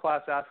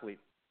world-class athlete.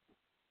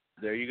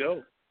 There you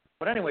go.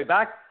 But anyway,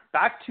 back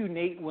to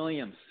Nate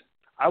Williams.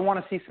 I want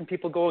to see some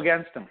people go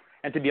against him.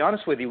 And to be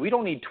honest with you, we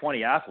don't need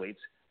 20 athletes.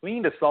 We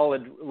need a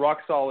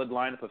rock-solid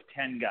lineup of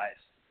 10 guys.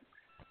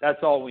 That's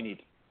all we need.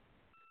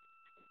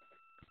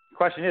 The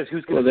question is,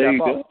 who's going to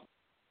step up?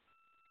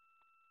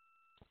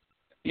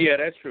 Yeah,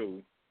 that's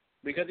true.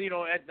 Because,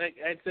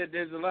 I said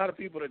there's a lot of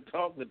people that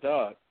talk the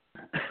talk.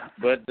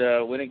 But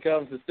when it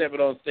comes to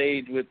stepping on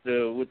stage with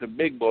the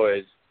big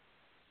boys,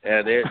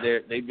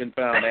 they've been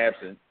found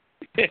absent.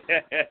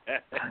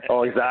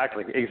 Oh,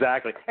 exactly.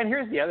 And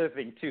here's the other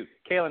thing, too.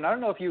 Kaylin, I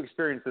don't know if you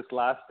experienced this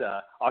last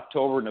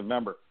October,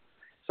 November.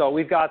 So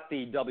we've got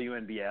the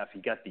WNBF,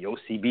 you got the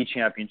OCB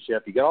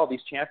championship, you got all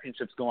these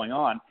championships going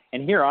on,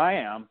 and here I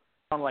am,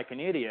 I'm like an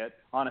idiot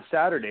on a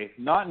Saturday,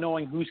 not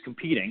knowing who's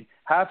competing,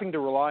 having to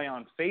rely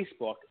on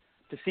Facebook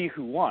to see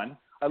who won.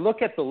 I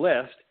look at the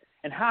list,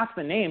 and half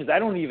the names I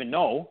don't even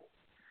know,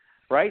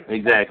 right?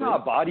 Exactly. That's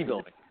not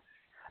bodybuilding.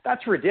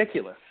 That's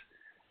ridiculous.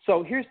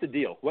 So here's the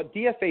deal. What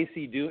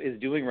DFAC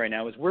is doing right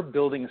now is we're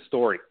building a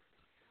story.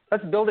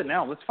 Let's build it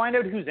now. Let's find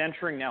out who's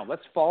entering now.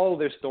 Let's follow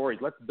their stories.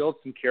 Let's build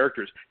some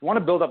characters. You want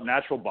to build up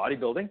natural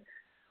bodybuilding?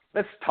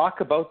 Let's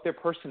talk about their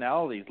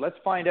personalities. Let's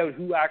find out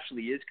who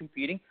actually is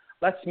competing.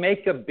 Let's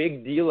make a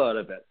big deal out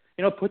of it.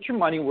 Put your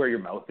money where your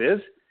mouth is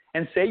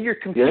and say you're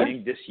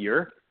competing this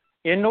year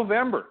in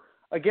November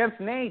against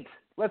Nate.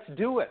 Let's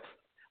do it.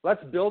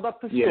 Let's build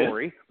up the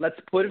story. Let's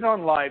put it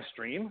on live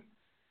stream.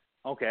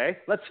 Okay?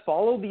 Let's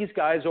follow these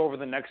guys over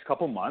the next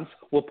couple months.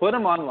 We'll put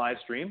them on live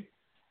stream.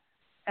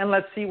 And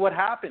let's see what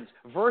happens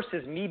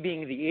versus me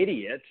being the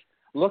idiot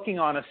looking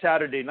on a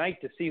Saturday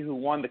night to see who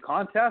won the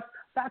contest.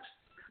 That's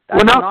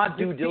not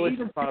due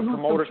diligence on a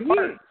promoter's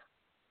part.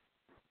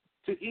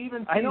 To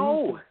even see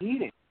who's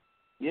competing.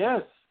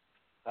 Yes,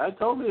 I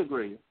totally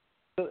agree.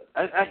 And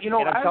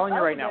I'm telling you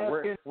right now,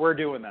 we're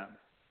doing that.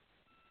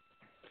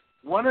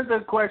 One of the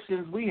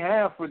questions we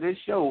have for this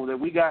show that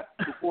we got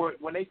before,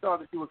 when they saw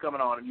that you were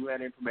coming on and you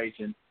had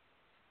information,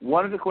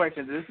 one of the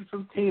questions, this is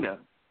from Tina,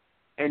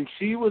 and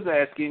she was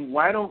asking,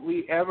 why don't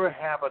we ever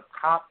have a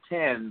top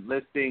 10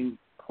 listing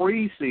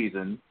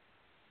preseason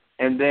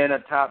and then a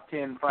top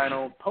 10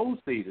 final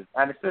postseason?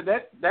 And I said,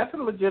 that's a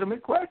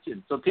legitimate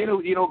question. So, Tina,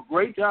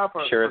 great job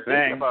for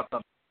thinking about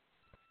something.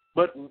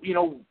 But,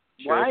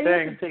 why is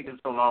it taking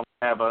so long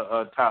to have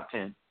a top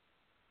 10?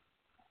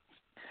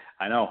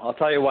 I know. I'll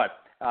tell you what.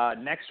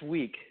 Next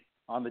week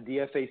on the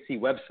DFAC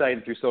website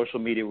and through social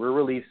media, we're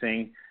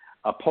releasing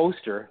a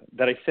poster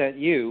that I sent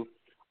you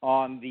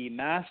on the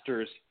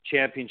Masters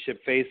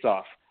Championship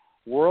face-off.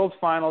 World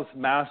Finals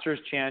Masters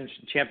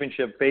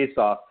Championship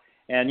face-off.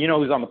 And you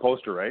know who's on the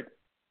poster, right?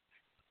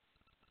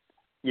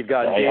 You've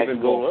got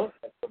David Wolf.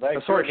 We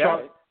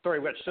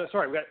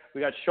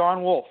got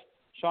Sean Wolf.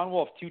 Sean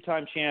Wolf,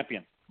 2-time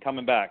champion,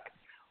 coming back.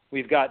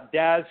 We've got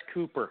Daz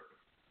Cooper,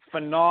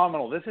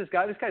 phenomenal. This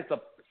guy's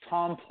the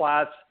Tom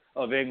Platz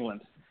of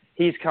England.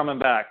 He's coming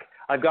back.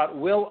 I've got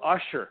Will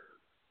Usher,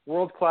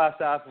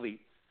 world-class athlete,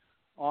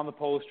 on the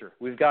poster.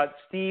 We've got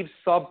Steve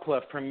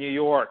Subcliffe from New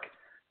York.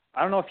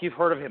 I don't know if you've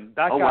heard of him.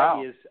 That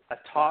guy is a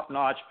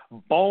top-notch,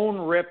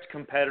 bone-ripped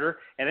competitor.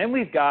 And then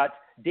we've got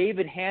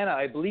David Hanna,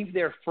 I believe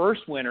their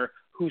first winner,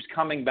 who's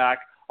coming back.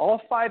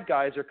 All 5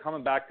 guys are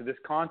coming back to this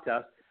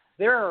contest.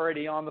 They're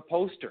already on the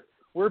poster.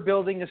 We're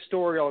building a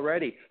story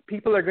already.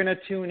 People are going to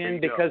tune in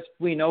because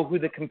we know who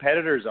the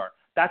competitors are.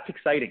 That's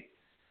exciting.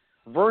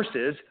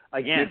 Versus,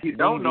 again, being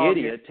the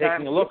idiot,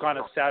 taking a look on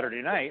a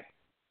Saturday night.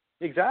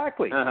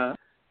 Exactly.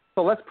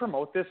 So let's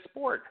promote this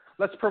sport.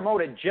 Let's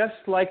promote it just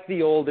like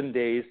the olden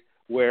days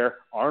where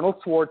Arnold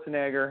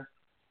Schwarzenegger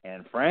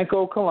and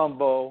Franco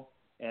Columbu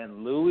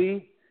and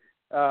Louis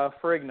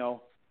Ferrigno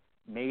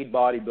made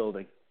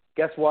bodybuilding.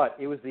 Guess what?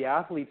 It was the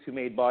athletes who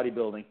made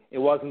bodybuilding. It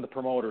wasn't the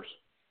promoters.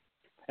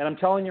 And I'm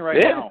telling you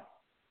right now,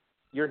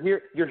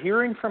 you're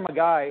hearing from a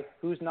guy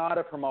who's not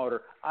a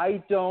promoter.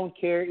 I don't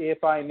care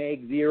if I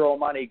make zero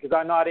money because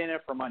I'm not in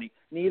it for money.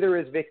 Neither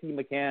is Vicky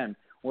McCann.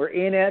 We're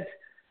in it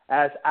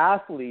as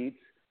athletes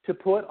to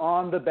put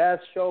on the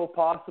best show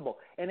possible.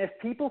 And if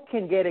people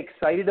can get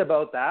excited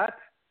about that,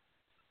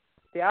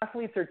 the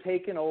athletes are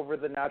taking over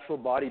the natural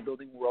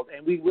bodybuilding world,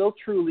 and we will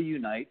truly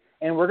unite,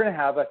 and we're going to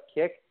have a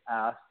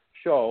kick-ass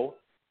show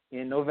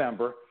in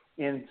November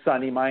in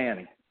sunny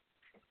Miami.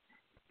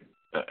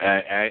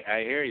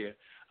 I hear you.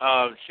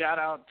 Shout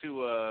out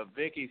to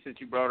Vicky, since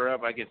you brought her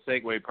up. I can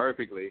segue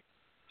perfectly.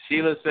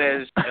 Sheila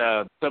says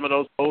some of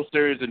those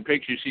posters and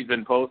pictures she's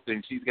been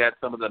posting, she's got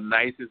some of the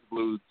nicest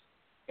glutes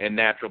in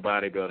natural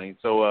bodybuilding.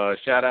 So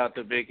shout out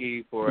to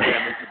Vicky for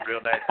having some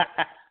real nice.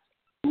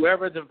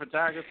 Whoever the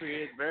photographer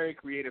is, very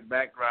creative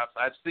backdrops.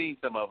 I've seen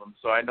some of them,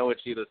 so I know what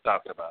Sheila's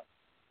talking about.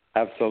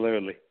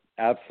 Absolutely.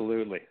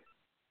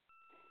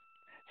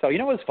 So you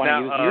know what's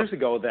funny? It was years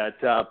ago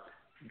that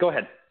go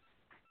ahead.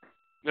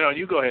 No,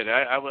 you go ahead.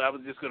 I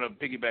was just going to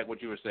piggyback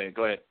what you were saying.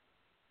 Go ahead.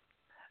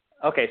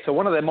 Okay, so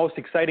one of the most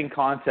exciting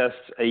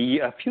contests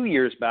a few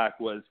years back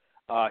was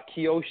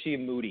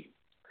Kiyoshi Moody,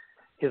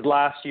 his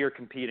last year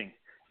competing.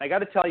 I got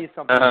to tell you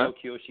something about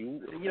Kiyoshi.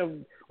 You know,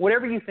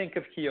 whatever you think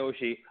of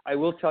Kiyoshi, I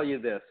will tell you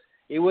this.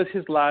 It was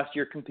his last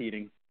year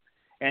competing,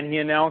 and he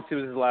announced it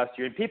was his last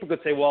year. And people could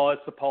say, well,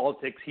 it's the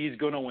politics. He's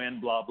going to win,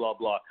 blah, blah,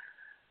 blah.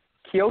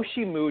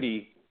 Kiyoshi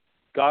Moody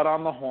got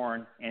on the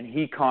horn, and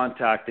he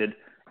contacted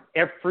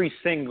every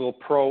single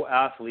pro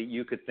athlete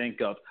you could think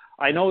of.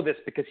 I know this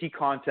because he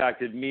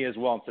contacted me as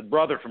well and said,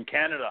 brother, from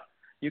Canada,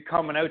 you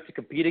coming out to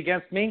compete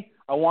against me?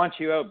 I want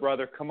you out,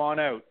 brother. Come on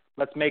out.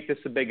 Let's make this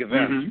a big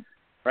event.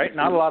 Right?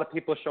 Not a lot of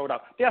people showed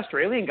up. The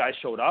Australian guys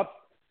showed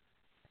up.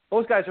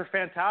 Those guys are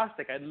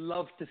fantastic. I'd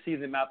love to see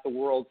them at the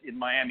Worlds in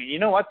Miami. You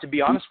know what? To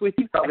be honest with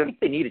you, I think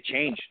they need a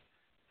change.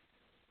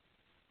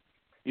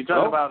 You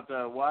talking about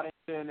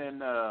Waddington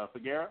and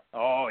Figueroa?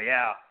 Oh,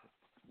 yeah.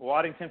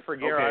 Waddington,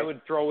 Figueroa. Okay. I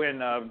would throw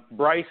in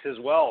Bryce as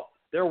well.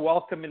 They're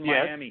welcome in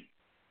Miami.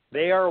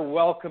 They are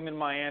welcome in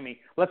Miami.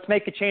 Let's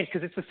make a change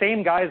because it's the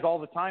same guys all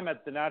the time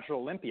at the Natural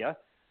Olympia,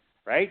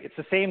 right? It's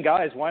the same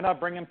guys. Why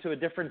not bring them to a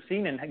different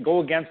scene and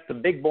go against the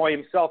big boy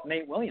himself,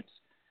 Nate Williams?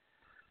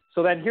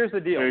 So then here's the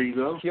deal. There you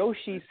go.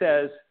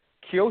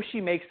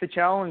 Kiyoshi makes the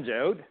challenge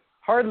out.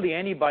 Hardly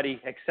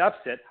anybody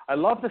accepts it. I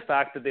love the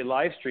fact that they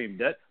live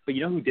streamed it, but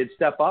you know who did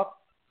step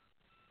up?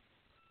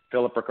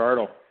 Philip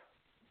Ricardo.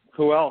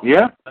 Who else?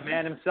 Yeah. The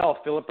man himself,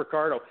 Philip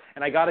Ricardo.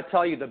 And I got to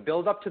tell you, the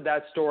build-up to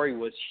that story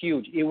was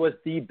huge. It was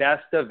the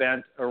best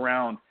event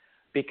around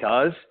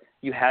because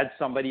you had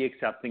somebody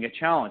accepting a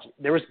challenge.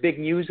 There was big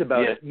news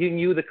about it. You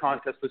knew the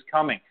contest was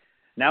coming.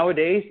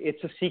 Nowadays,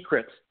 it's a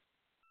secret.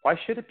 Why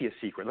should it be a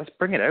secret? Let's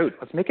bring it out.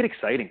 Let's make it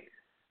exciting.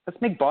 Let's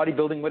make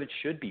bodybuilding what it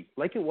should be,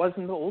 like it was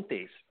in the old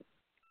days.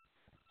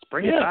 Let's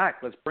bring it back.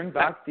 Let's bring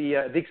back the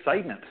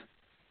excitement.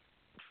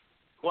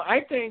 Well,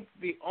 I think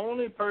the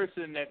only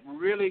person that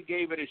really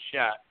gave it a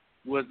shot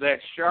was that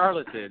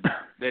charlatan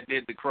that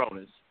did the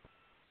Cronus.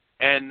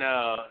 And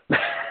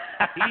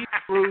he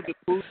threw the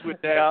boots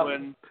with that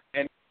one,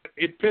 and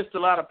it pissed a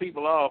lot of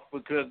people off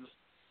because,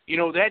 you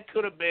know, that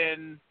could have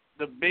been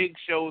the big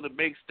show, the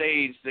big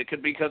stage,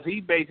 because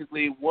he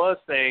basically was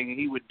saying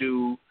he would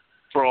do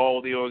for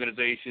all the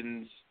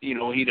organizations, you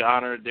know, he'd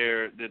honor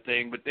their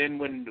thing. But then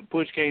when the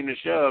push came to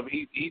shove,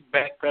 he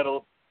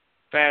backpedaled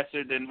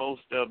faster than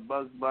most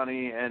Bugs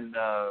Bunny and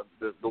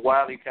the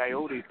Wile E.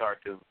 Coyote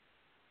cartoon.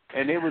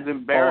 And it was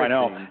embarrassing.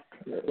 Oh,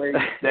 I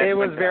know. It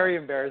was very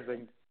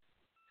embarrassing.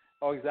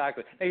 Oh,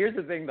 exactly. Hey, here's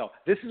the thing, though.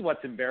 This is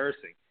what's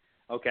embarrassing,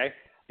 okay?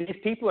 These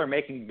people are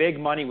making big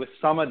money with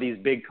some of these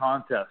big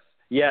contests.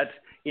 Yet,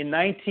 in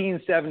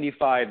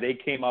 1975, they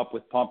came up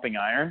with pumping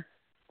iron.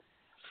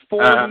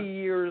 40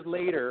 years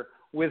later,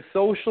 with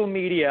social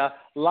media,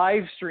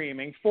 live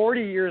streaming.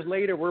 40 years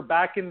later, we're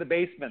back in the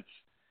basements.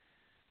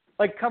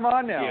 Like, come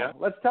on now. Yeah.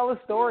 Let's tell a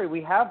story.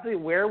 We have the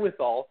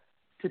wherewithal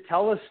to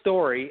tell a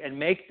story and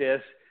make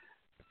this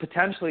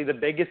potentially the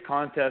biggest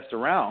contest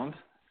around.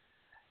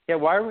 Yeah,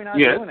 why are we not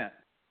doing it?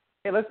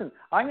 Hey, listen,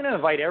 I'm going to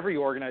invite every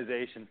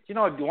organization. Do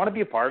you want to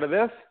be a part of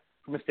this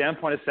from a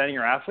standpoint of sending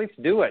your athletes?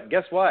 Do it.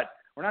 Guess what?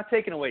 We're not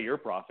taking away your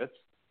profits.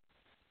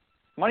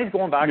 Money's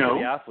going back to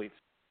the athletes.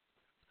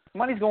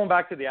 Money's going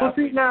back to the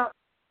athletes. See, now,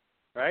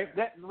 right?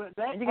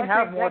 And you can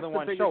have more than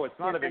one show. It's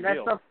not a big deal. And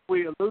that's something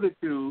we alluded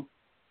to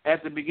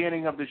at the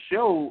beginning of the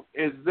show,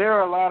 is there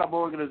are a lot of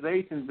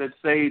organizations that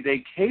say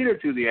they cater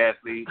to the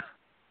athlete,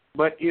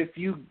 but if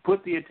you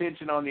put the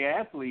attention on the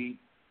athlete,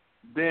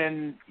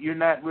 then you're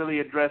not really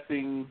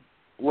addressing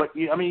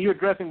you're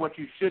addressing what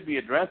you should be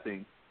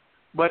addressing,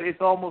 but it's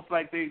almost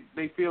like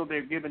they feel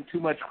they're giving too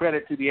much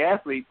credit to the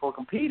athlete for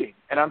competing.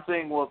 And I'm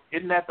saying, well,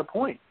 isn't that the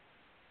point?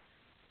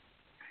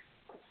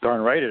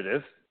 Darn right it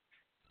is.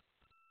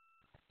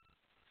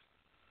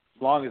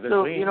 As long as they're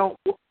clean.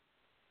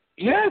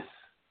 Yes.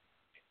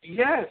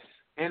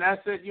 And I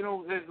said,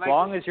 like, as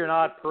long as you're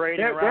not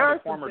parading around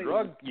a former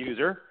drug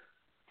user.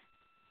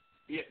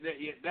 Yeah,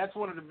 that's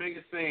one of the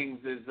biggest things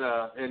is,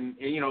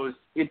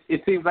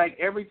 it seems like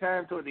every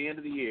time toward the end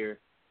of the year,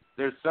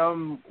 there's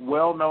some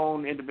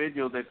well-known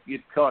individual that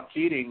gets caught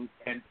cheating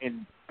and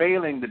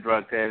failing the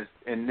drug test,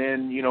 and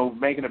then,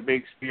 making a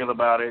big spiel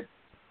about it,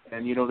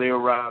 and, they were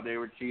robbed, they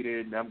were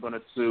cheated, and I'm going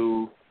to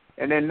sue,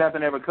 and then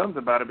nothing ever comes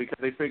about it because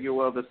they figure,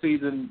 well, the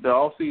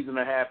off-season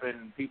will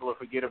happen, people will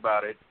forget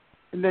about it,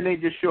 and then they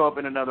just show up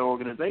in another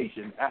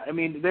organization. I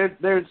mean,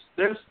 there's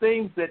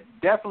things that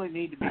definitely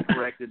need to be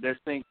corrected. There's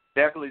things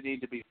that definitely need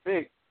to be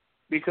fixed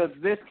because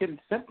this can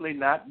simply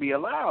not be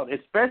allowed,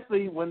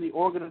 especially when the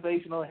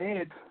organizational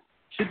head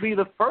should be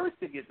the first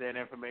to get that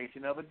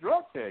information of a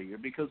drug failure.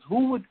 Because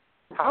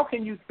how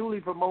can you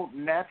truly promote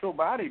natural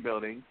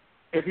bodybuilding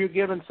if you're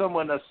giving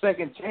someone a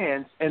second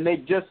chance and they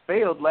just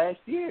failed last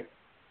year?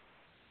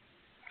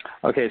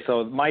 Okay,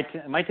 so my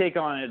take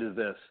on it is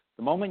this.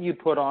 The moment you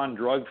put on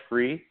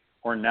drug-free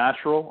or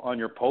natural on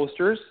your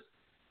posters,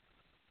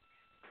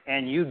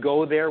 and you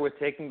go there with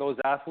taking those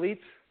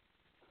athletes,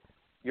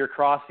 you're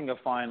crossing a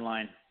fine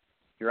line.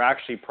 You're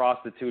actually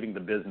prostituting the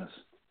business.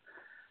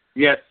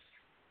 Yes.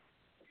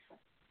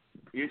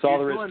 That's all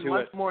there is to it. You're doing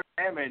much more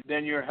damage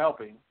than you're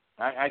helping.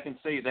 I can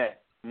say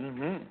that.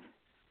 Mm-hmm.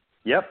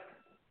 Yep.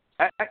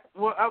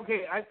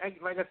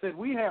 Like I said,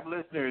 we have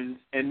listeners,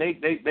 and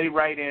they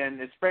write in,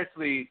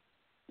 especially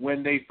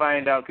when they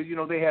find out, because,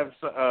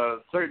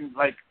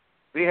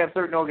 they have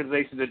certain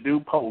organizations that do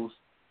post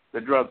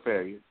the drug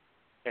failures,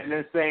 and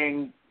they're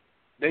saying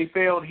they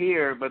failed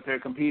here, but they're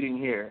competing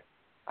here.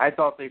 I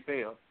thought they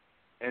failed,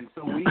 and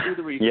so we do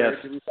the research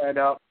and we find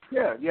out,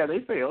 they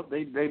failed.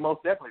 They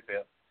most definitely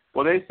failed.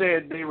 Well, they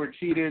said they were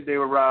cheated, they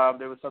were robbed,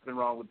 there was something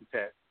wrong with the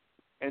test,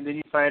 and then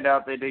you find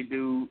out that they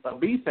do a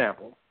B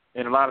sample,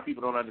 and a lot of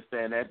people don't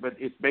understand that, but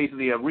it's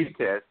basically a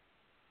retest.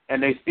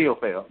 And they still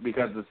fail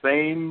because the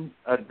same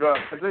drug,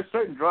 because there's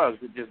certain drugs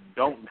that just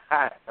don't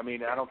die. I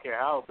mean, I don't care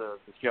how the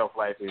shelf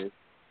life is.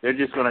 They're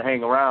just going to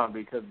hang around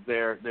because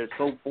they're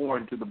so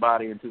foreign to the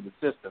body and to the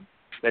system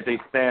that they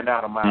stand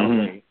out a mile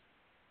away.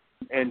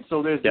 And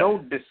so there's no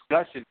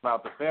discussion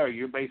about the failure.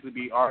 You're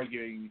basically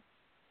arguing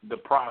the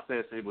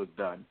process it was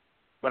done.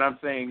 But I'm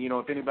saying,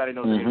 if anybody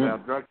knows anything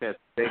about drug tests,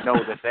 they know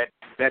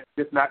that's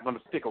just not going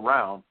to stick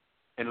around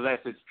unless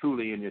it's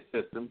truly in your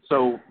system.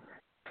 So,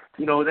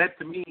 that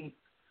to me,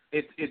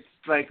 it's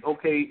like,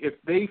 okay, if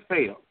they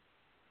fail,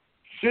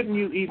 shouldn't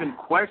you even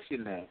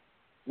question that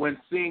when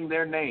seeing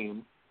their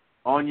name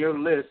on your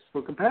list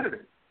for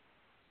competitors?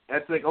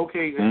 That's like,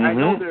 okay, I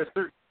know there are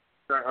certain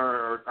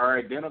are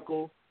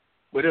identical,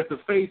 but if the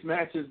face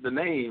matches the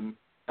name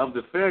of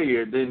the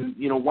failure, then,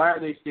 why are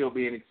they still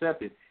being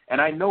accepted?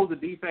 And I know the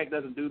DFAC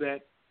doesn't do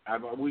that.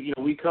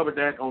 We covered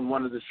that on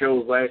one of the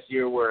shows last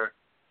year where,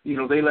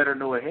 they let her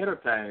know ahead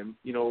of time,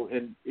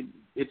 and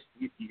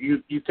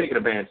you've taken a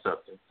banned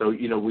substance, so,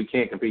 we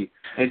can't compete.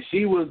 And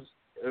she was,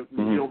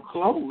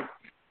 close.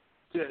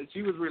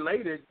 She was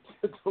related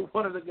to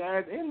one of the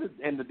guys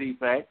in the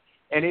DFAC,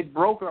 and it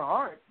broke her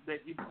heart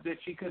that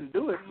she couldn't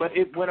do it, but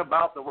it went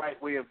about the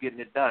right way of getting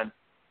it done.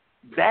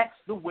 That's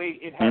the way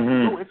it has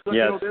to go. It's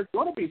there's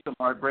going to be some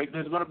heartbreak.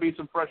 There's going to be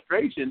some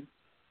frustration,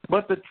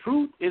 but the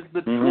truth is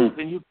the truth,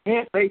 and you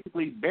can't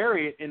basically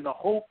bury it in the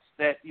hopes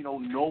that,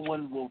 no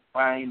one will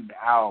find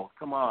out.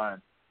 Come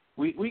on.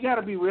 We got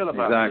to be real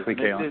about this.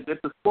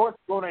 If the sport's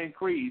going to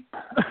increase,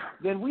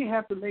 then we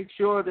have to make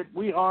sure that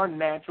we are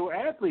natural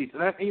athletes.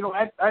 And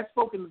I've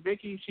spoken to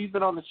Vicki. She's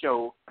been on the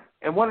show,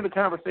 and one of the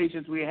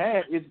conversations we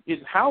had is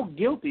how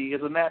guilty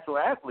is a natural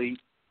athlete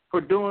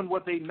for doing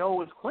what they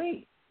know is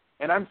clean.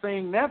 And I'm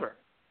saying never.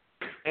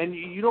 And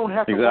you don't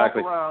have to walk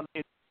around.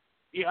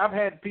 I've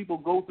had people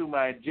go through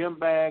my gym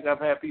bag. I've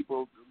had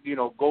people,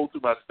 go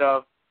through my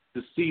stuff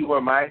to see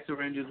where my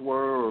syringes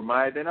were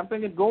or then I'm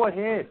thinking, go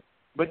ahead.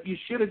 But you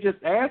should have just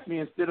asked me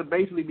instead of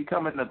basically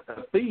becoming a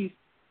thief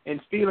and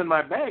stealing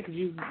my bag because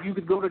you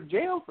could go to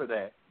jail for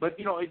that. But,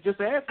 it just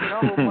asked me,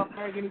 I'll hold my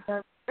bag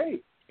anytime you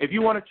say. If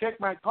you want to check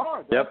my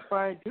card, that's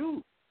fine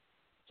too.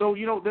 So,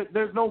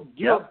 there's no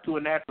guilt to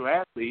a natural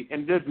athlete,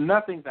 and there's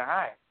nothing to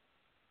hide.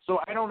 So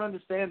I don't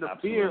understand the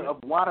fear of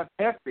WADA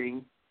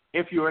testing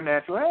if you're a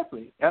natural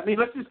athlete. I mean,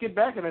 let's just get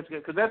back in this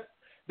because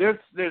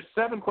there's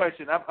 7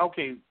 questions.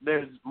 Okay,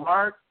 there's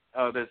Mark,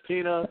 there's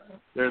Tina,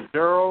 there's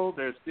Daryl,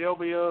 there's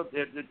Sylvia.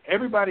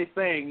 Everybody's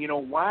saying,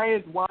 why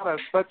is WADA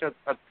such a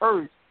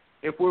curse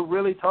if we're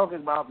really talking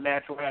about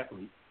natural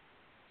athletes?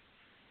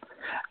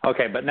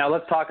 Okay, but now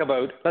let's talk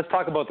about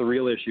the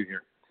real issue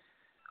here.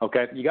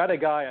 Okay, you got a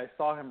guy, I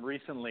saw him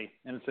recently,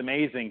 and it's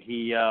amazing.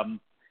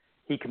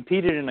 He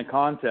competed in a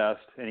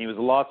contest, and he was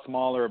a lot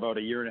smaller about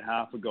a year and a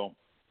half ago.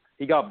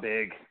 He got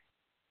big.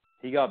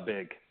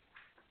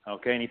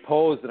 Okay, and he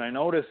posed, and I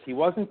noticed he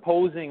wasn't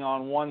posing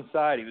on one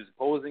side. He was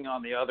posing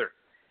on the other.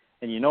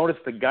 And you notice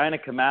the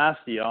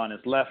gynecomastia on his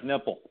left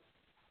nipple.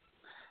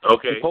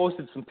 Okay. He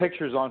posted some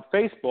pictures on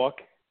Facebook.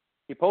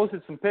 He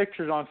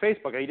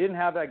didn't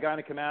have that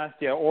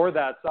gynecomastia or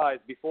that size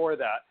before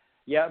that.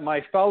 Yet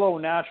my fellow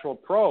natural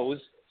pros,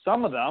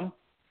 some of them,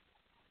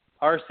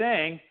 are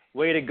saying,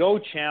 way to go,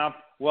 champ.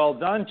 Well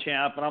done,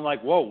 champ. And I'm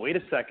like, whoa, wait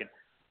a second.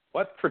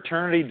 What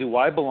fraternity do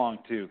I belong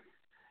to?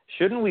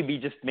 Shouldn't we be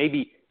just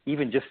maybe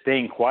even just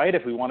staying quiet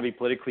if we want to be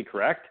politically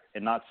correct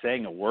and not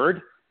saying a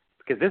word?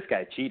 Because this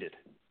guy cheated.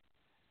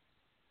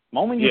 The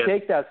moment you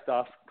take that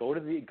stuff, go to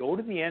the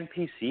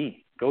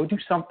NPC. Go do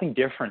something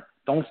different.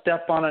 Don't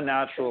step on a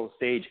natural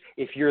stage.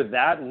 If you're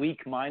that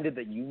weak-minded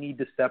that you need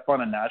to step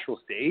on a natural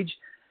stage,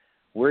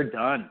 we're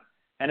done.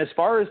 And as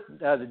far as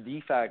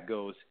the DFAC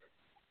goes,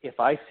 if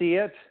I see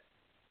it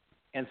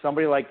and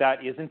somebody like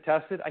that isn't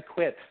tested, I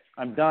quit.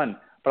 I'm done.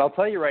 But I'll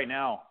tell you right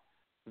now,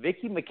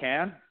 Vicky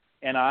McCann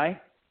and I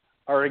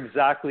are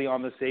exactly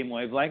on the same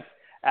wavelength,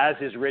 as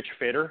is Rich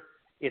Fitter.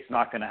 It's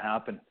not going to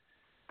happen.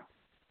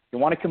 You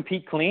want to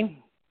compete clean?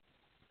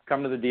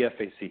 Come to the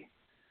DFAC.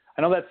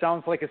 I know that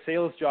sounds like a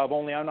sales job,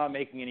 only I'm not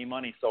making any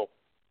money, so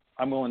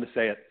I'm willing to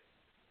say it.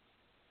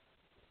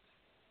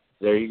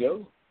 There you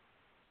go.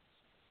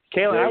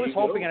 Kaylin, I was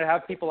hoping to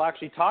have people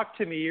actually talk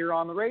to me here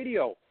on the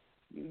radio.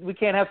 We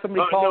can't have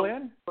somebody call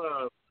in?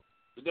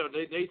 No,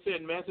 they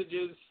send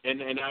messages,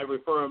 and I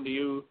refer them to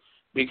you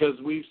because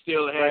we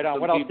still have right on.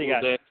 some What else people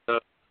do you got?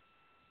 that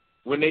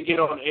when they get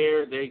on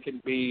air, they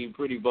can be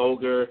pretty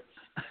vulgar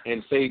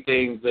and say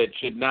things that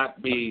should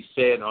not be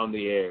said on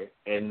the air.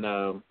 And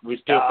we're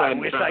still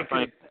trying to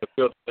find to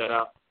filter that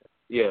out.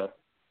 Yeah.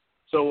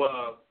 So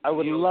I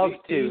would love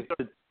to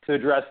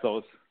address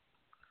those.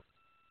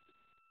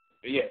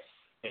 Yes.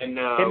 And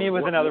hit me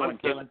with another one,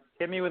 Caitlin.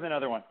 Hit me with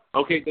another one.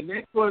 Okay, the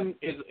next one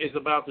is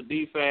about the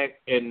DFAC,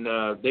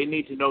 and they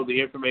need to know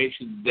the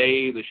information.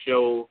 The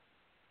show.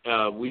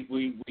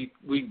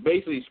 We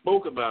basically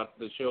spoke about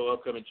the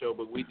upcoming show,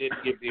 but we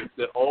didn't give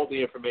all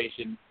the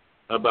information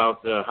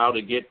about how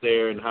to get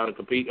there and how to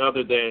compete,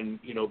 other than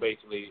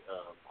basically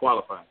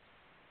qualifying.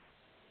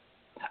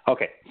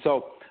 Okay,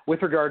 so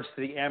with regards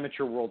to the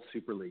Amateur World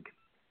Super League,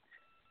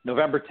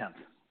 November 10th,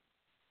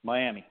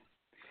 Miami.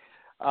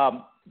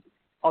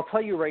 I'll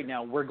tell you right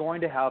now, we're going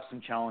to have some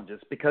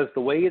challenges because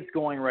the way it's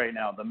going right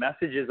now, the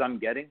messages I'm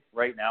getting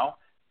right now,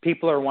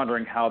 people are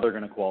wondering how they're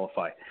going to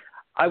qualify.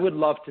 I would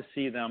love to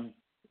see them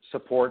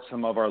support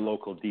some of our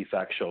local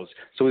DFAC shows.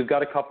 So we've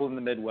got a couple in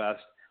the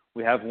Midwest.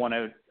 We have one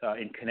out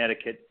in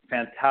Connecticut,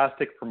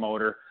 fantastic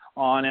promoter,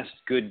 honest,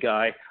 good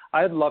guy.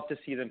 I'd love to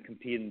see them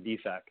compete in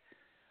DFAC.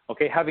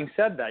 Okay, having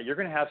said that, you're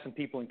going to have some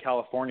people in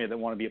California that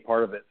want to be a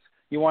part of it.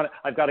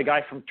 I've got a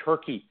guy from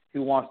Turkey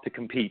who wants to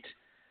compete.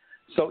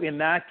 So in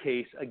that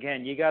case,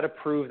 again, you got to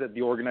prove that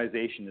the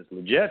organization is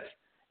legit.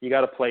 You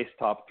got to place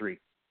top 3.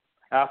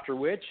 After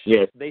which,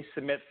 they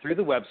submit through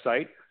the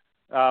website,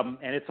 and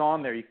it's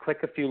on there. You click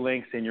a few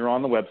links, and you're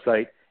on the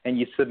website, and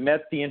you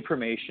submit the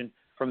information.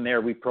 From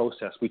there, we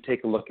process. We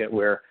take a look at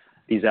where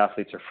these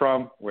athletes are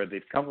from, where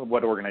they've come,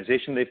 what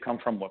organization they've come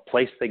from, what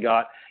place they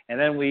got, and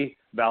then we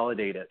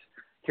validate it.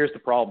 Here's the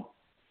problem.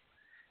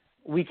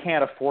 We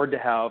can't afford to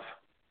have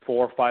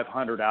 400 or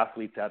 500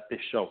 athletes at this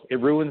show.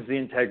 It ruins the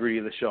integrity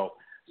of the show.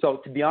 So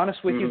to be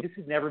honest with you, this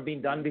has never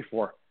been done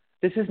before.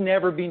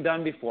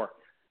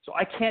 So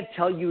I can't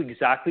tell you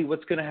exactly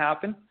what's going to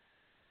happen,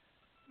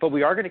 but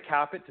we are going to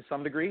cap it to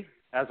some degree.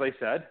 As I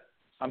said,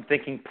 I'm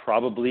thinking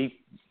probably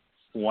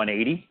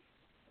 180,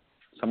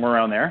 somewhere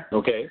around there.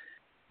 Okay.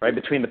 Right,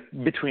 between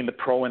the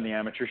pro and the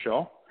amateur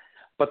show.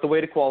 But the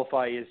way to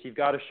qualify is you've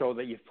got to show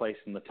that you've placed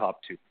in the top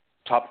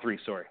 3,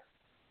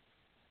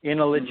 in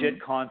a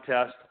legit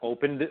contest,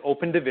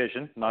 open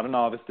division, not a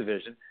novice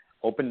division,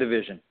 open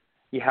division.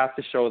 You have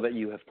to show that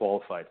you have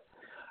qualified.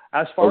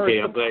 As far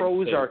as the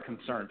pros are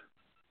concerned,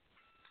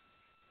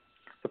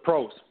 the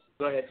pros.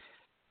 Go ahead.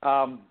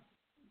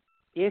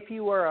 If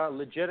you are a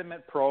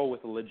legitimate pro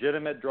with a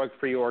legitimate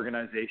drug-free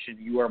organization,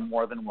 you are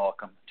more than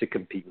welcome to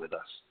compete with us.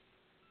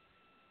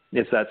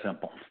 It's that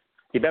simple.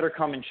 You better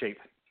come in shape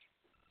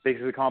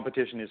because the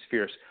competition is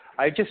fierce.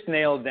 I just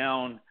nailed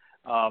down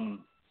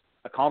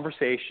a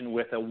conversation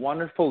with a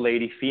wonderful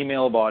lady,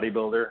 female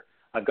bodybuilder.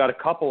 I've got a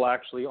couple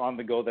actually on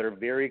the go that are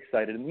very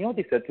excited. And you know what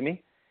they said to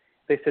me?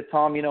 They said,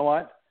 Tom, you know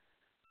what?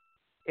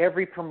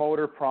 Every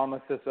promoter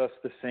promises us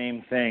the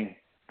same thing,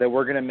 that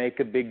we're going to make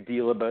a big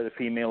deal about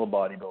female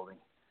bodybuilding.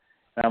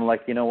 And I'm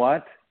like, you know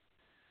what?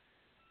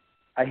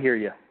 I hear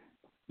you.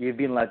 You've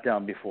been let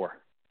down before.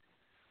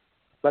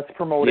 Let's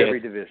promote every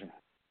division.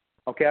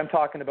 Okay, I'm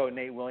talking about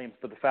Nate Williams,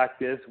 but the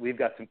fact is we've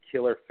got some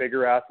killer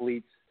figure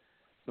athletes,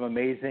 some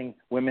amazing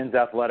women's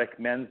athletic,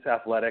 men's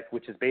athletic,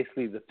 which is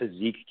basically the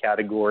physique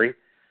category,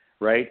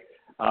 right?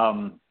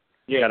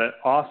 Got an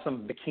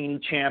awesome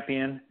bikini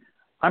champion.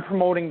 I'm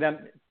promoting them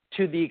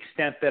to the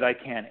extent that I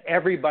can.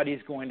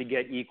 Everybody's going to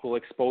get equal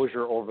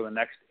exposure over the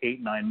next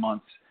 8-9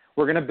 months.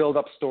 We're going to build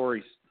up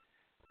stories,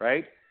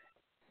 right?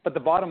 But the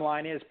bottom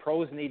line is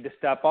pros need to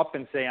step up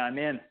and say, I'm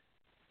in.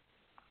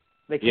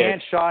 They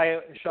can't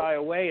shy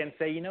away and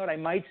say, you know what, I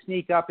might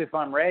sneak up if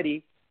I'm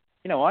ready.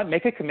 You know what,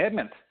 make a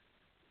commitment.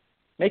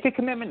 Make a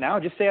commitment now.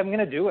 Just say, I'm going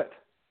to do it.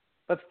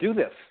 Let's do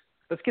this.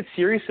 Let's get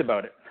serious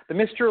about it. The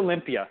Mr.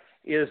 Olympia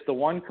is the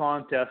one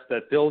contest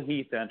that Bill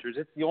Heath enters.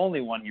 It's the only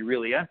one he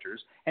really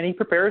enters, and he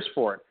prepares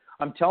for it.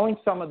 I'm telling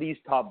some of these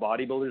top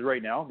bodybuilders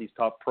right now, these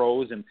top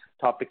pros and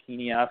top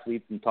bikini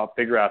athletes and top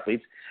figure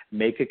athletes,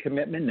 make a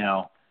commitment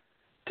now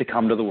to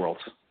come to the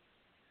Worlds.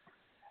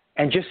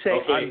 And just say,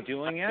 I'm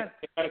doing it.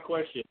 I got a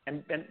question.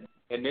 And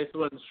this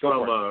one's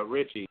from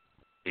Richie.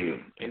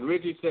 And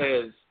Richie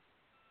says,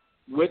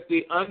 with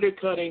the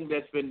undercutting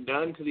that's been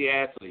done to the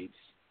athletes,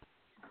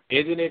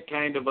 isn't it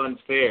kind of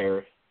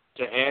unfair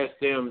to ask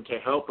them to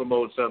help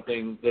promote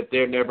something that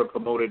they're never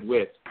promoted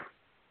with?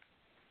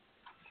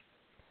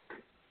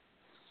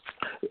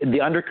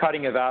 The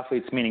undercutting of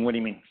athletes, meaning, what do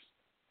you mean?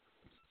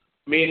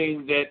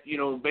 Meaning that, you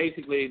know,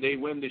 basically they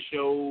win the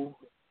show,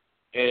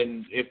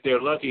 and if they're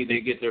lucky,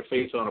 they get their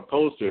face on a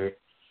poster,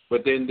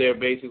 but then they're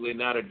basically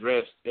not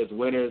addressed as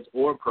winners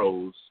or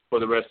pros for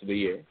the rest of the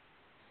year.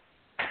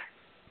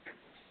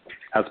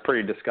 That's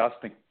pretty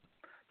disgusting.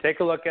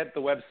 Take a look at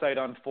the website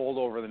unfold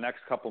over the next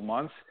couple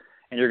months,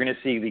 and you're going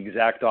to see the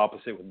exact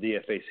opposite with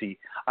DFAC.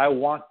 I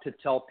want to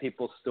tell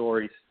people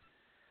stories.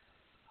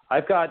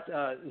 I've got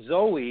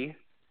Zoe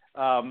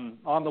on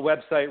the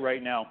website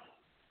right now,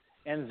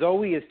 and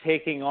Zoe is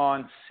taking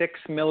on 6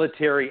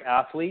 military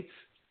athletes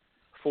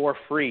for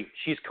free.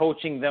 She's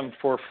coaching them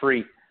for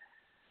free.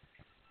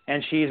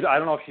 And I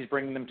don't know if she's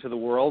bringing them to the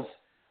Worlds.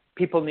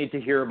 People need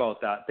to hear about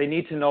that. They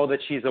need to know that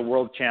she's a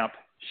world champ.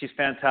 She's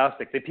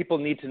fantastic. People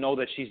need to know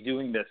that she's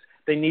doing this.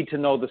 They need to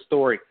know the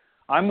story.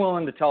 I'm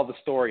willing to tell the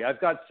story. I've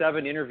got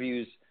 7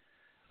 interviews.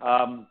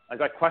 I've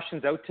got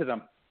questions out to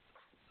them.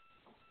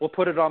 We'll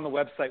put it on the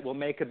website. We'll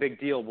make a big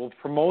deal. We'll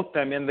promote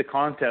them in the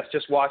contest.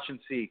 Just watch and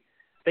see.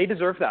 They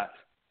deserve that.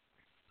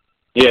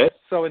 Yes.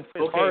 So as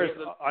far as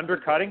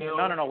undercutting,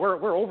 no, we're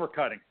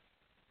overcutting.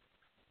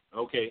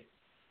 Okay.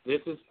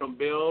 This is from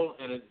Bill,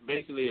 and it's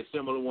basically a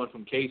similar one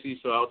from Casey,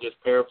 so I'll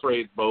just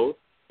paraphrase both.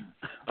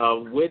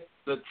 With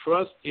the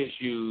trust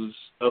issues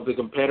of the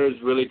competitors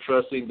really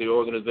trusting the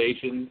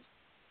organization,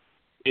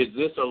 is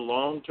this a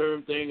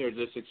long-term thing, or is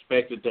this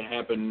expected to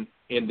happen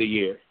in the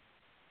year?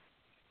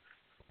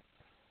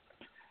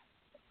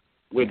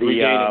 With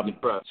regaining the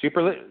trust.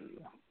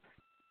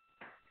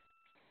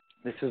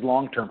 This is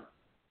long-term.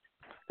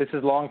 This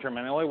is long-term,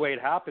 and the only way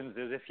it happens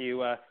is if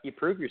you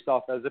prove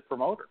yourself as a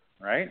promoter,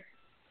 right?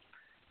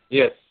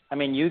 Yes. I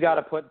mean, you got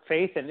to put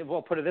faith in.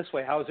 We'll put it this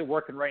way: how is it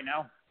working right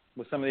now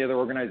with some of the other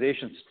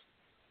organizations?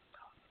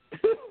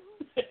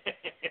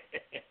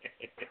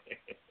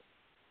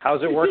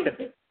 How's it working?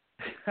 You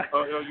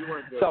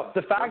weren't good. So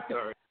the fact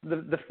is,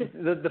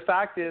 the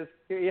fact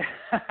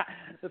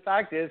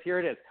is, here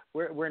it is.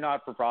 We're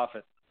not for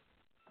profit.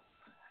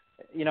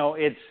 You know,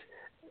 if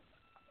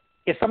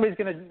somebody's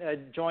going to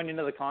join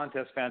into the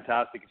contest,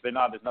 fantastic. If they're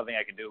not, there's nothing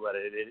I can do about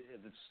it.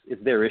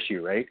 It's their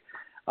issue, right?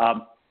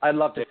 I'd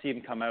love to see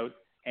them come out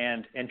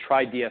and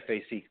try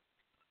DFAC.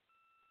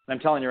 I'm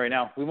telling you right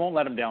now, we won't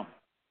let them down.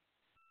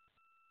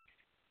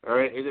 All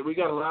right. We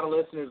got a lot of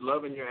listeners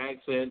loving your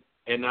accent,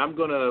 and I'm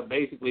going to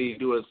basically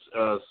do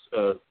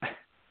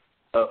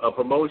a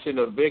promotion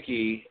of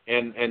Vicky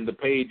and the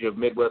page of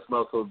Midwest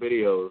Muscle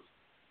Videos,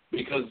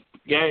 because,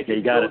 guys,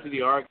 you go to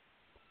the archive,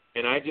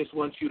 and I just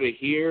want you to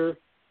hear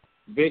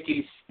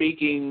Vicky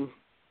speaking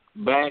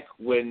back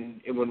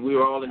when we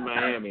were all in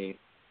Miami,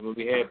 when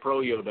we had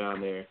Proyo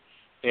down there,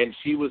 and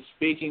she was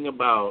speaking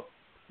about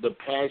the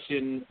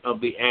passion of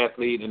the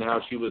athlete and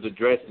how she was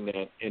addressing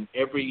that. And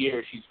every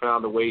year she's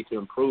found a way to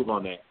improve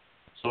on that.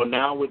 So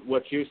now with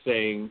what you're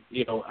saying,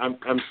 you know,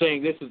 I'm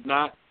saying this is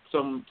not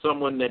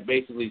someone that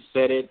basically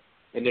said it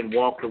and then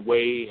walked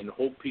away and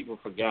hoped people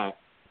forgot.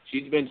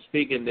 She's been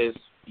speaking this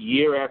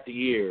year after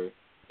year,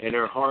 and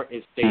her heart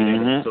is staying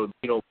at it. So,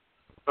 you know,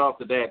 off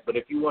to that. But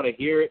if you want to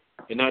hear it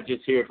and not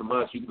just hear it from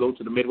us, you can go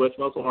to the Midwest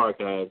Muscle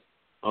Archive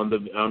on the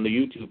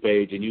YouTube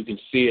page, and you can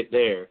see it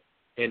there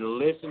and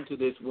listen to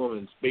this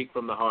woman speak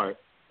from the heart.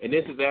 And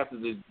this is after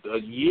a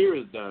year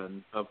is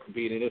done of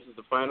competing. This is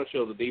the final show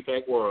of the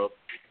DFAC World,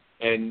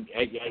 And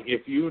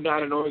if you're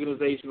not an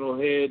organizational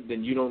head,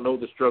 then you don't know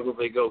the struggle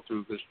they go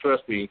through. Because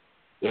trust me,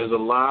 there's a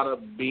lot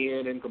of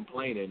being and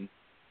complaining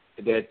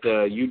that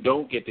you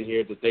don't get to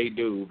hear that they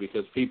do,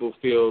 because people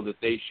feel that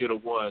they should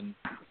have won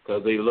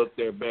because they look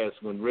their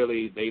best, when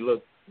really they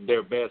look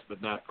their best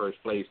but not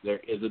first place. There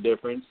is a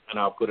difference, and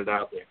I'll put it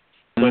out there.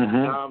 But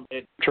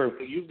True.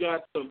 You've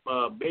got some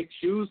big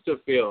shoes to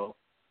fill,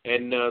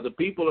 and the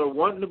people are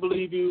wanting to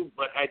believe you.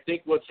 But I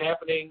think what's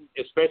happening,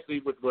 especially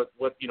with what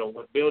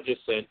Bill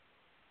just said,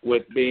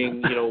 with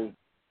being,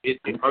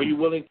 are you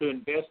willing to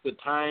invest the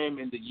time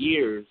and the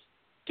years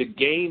to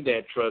gain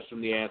that trust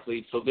from the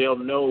athletes so they'll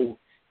know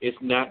it's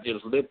not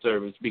just lip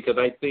service? Because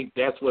I think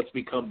that's what's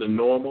become the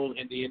normal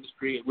in the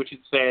industry, which is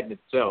sad in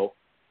itself.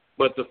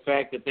 But the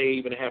fact that they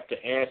even have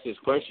to ask this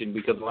question,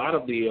 because a lot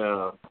of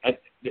the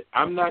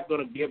I'm not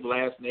going to give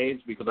last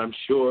names, because I'm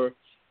sure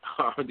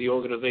the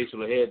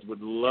organizational heads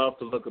would love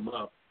to look them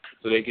up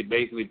so they could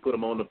basically put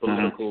them on the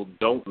political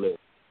don't list.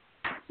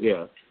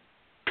 Yeah.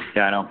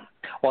 Yeah, I know.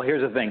 Well,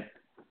 here's the thing.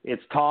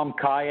 It's Tom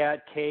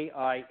Kiat,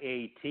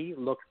 Kiat.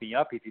 Look me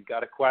up. If you've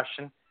got a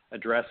question,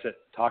 address it.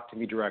 Talk to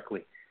me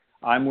directly.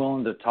 I'm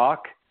willing to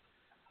talk.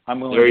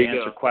 I'm willing to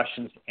answer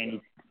questions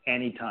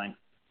anytime.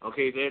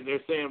 Okay,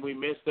 they're saying we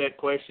missed that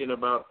question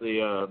about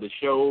the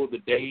show, the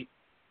date,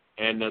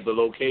 and the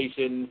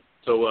location.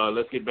 So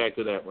let's get back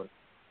to that one.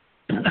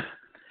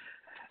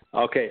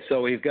 Okay,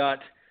 so we've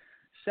got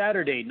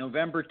Saturday,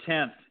 November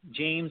 10th,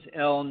 James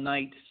L.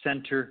 Knight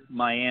Center,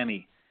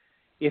 Miami.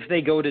 If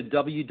they go to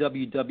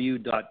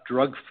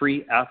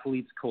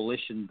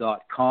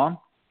www.drugfreeathletescoalition.com,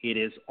 it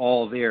is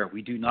all there.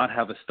 We do not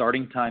have a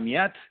starting time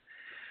yet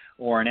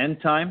or an end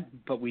time,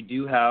 but we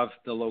do have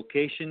the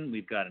location.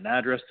 We've got an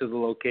address to the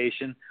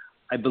location.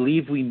 I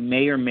believe we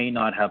may or may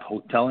not have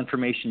hotel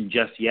information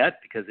just yet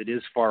because it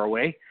is far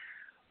away,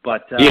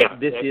 but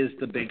this is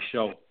the big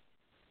show.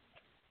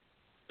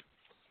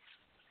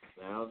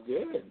 Sounds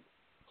good.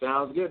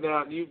 Now,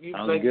 you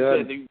like good. you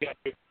said, you've got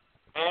your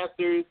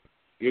masters,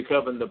 you're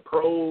covering the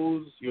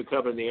pros, you're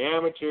covering the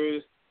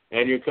amateurs,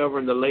 and you're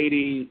covering the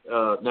ladies.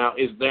 Now,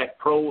 is that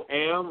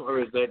pro-am,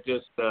 or is that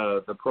just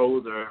the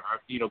pros?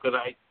 Because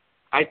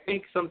I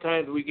think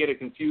sometimes we get it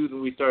confused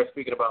when we start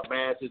speaking about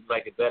masters,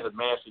 like if that is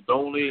masters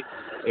only,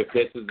 if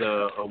this is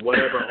a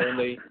whatever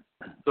only.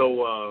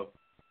 So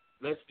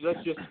let's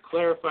just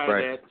clarify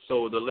that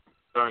so the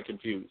listeners aren't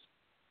confused.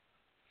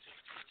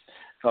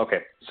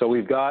 Okay, so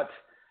we've got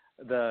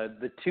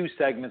the two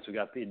segments. We've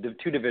got the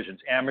two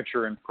divisions,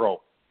 amateur and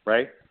pro,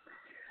 right?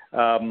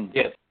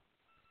 Yes.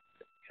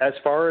 As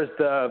far as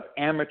the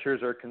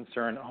amateurs are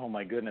concerned, oh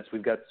my goodness,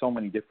 we've got so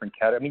many different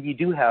categories. I mean, you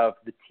do have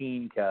the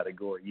teen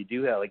category. You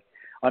do have like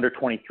under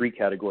 23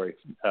 categories.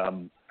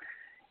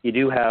 You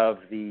do have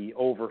the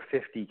over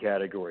 50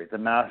 category, the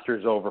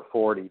masters over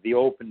 40, the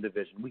open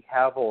division. We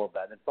have all of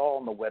that. It's all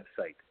on the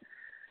website.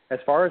 As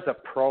far as a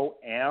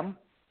pro-am,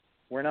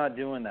 we're not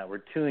doing that.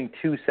 We're doing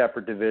two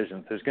separate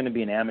divisions. There's going to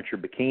be an amateur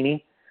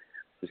bikini.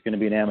 There's going to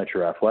be an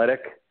amateur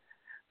athletic.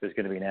 There's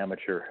going to be an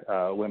amateur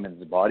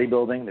women's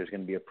bodybuilding. There's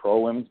going to be a pro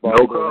women's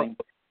bodybuilding.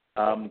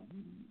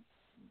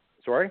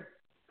 Sorry?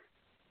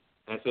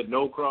 I said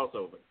no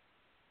crossover.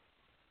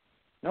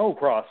 No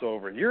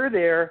crossover. You're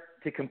there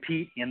to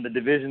compete in the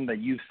division that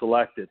you've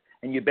selected,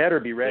 and you better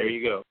be ready. There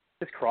you go.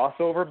 This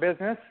crossover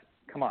business?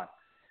 Come on.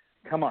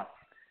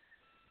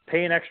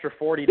 Pay an extra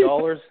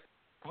 $40.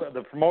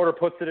 The promoter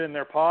puts it in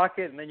their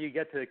pocket, and then you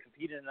get to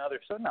compete in another.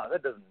 So no,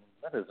 that doesn't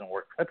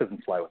work. That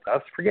doesn't fly with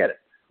us. Forget it.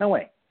 No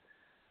way.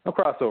 No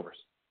crossovers.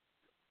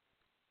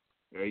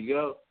 There you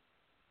go.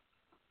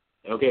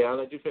 Okay, I'll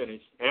let you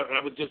finish.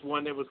 That was just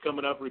one that was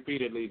coming up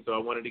repeatedly, so I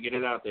wanted to get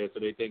it out there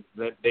so they think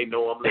that they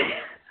know I'm listening.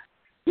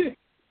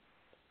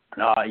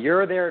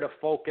 You're there to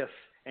focus,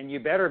 and you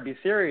better be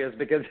serious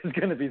because it's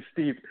going to be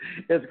steep.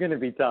 It's going to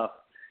be tough,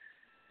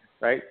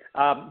 right?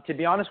 To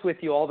be honest with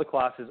you, all the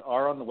classes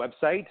are on the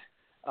website,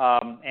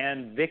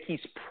 and Vicky's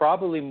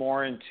probably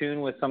more in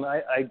tune with some.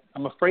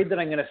 I'm afraid that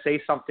I'm going to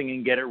say something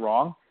and get it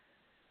wrong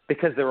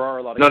because there are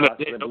a lot of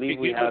classes. I believe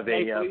we have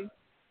a.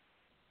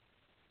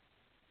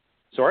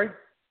 Sorry?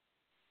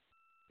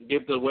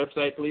 Give the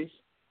website, please.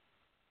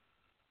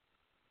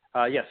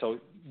 So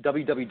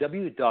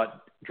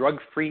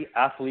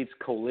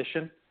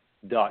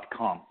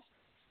www.drugfreeathletescoalition.com.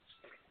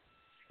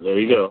 There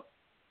you go.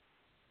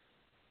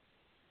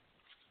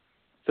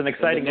 It's an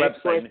exciting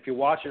website, and if you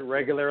watch it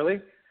regularly,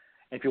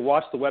 if you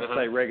watch the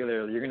website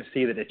regularly, you're going to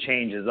see that it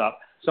changes up.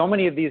 So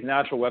many of these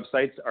natural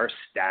websites are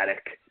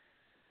static.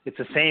 It's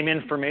the same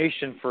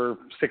information for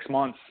 6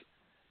 months.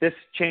 This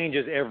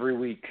changes every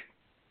week.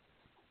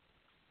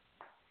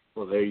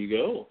 Well, there you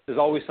go. There's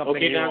always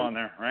something new on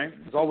there, right?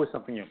 There's always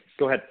something new.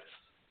 Go ahead.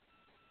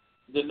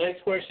 The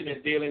next question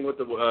is dealing with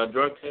the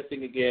drug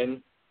testing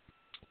again,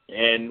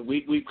 and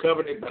we've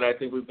covered it, but I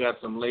think we've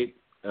got some late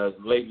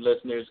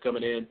listeners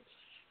coming in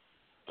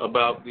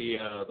about the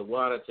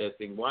water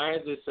testing. Why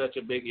is this such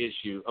a big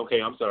issue?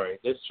 Okay, I'm sorry.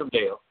 This is from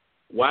Dale.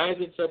 Why is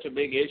it such a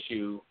big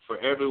issue for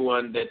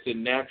everyone that's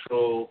in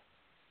natural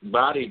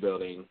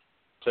bodybuilding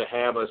to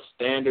have a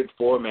standard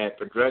format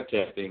for drug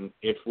testing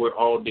if we're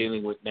all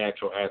dealing with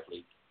natural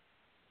athletes?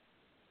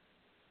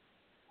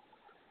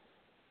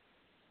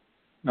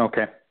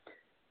 Okay.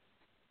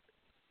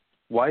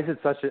 Why is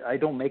it I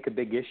don't make a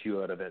big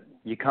issue out of it.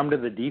 You come to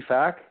the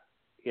DFAC,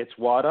 it's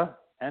WADA,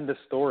 end of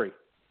story.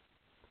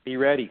 Be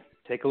ready.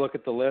 Take a look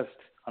at the list.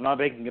 I'm not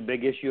making a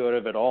big issue out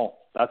of it at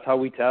all. That's how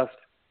we test.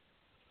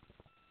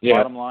 Yeah.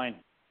 Bottom line.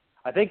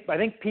 I think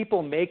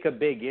people make a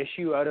big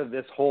issue out of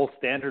this whole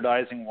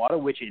standardizing WADA,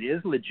 which it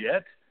is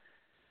legit,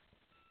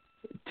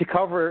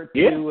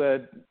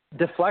 to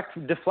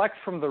deflect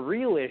from the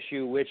real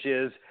issue, which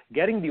is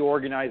getting the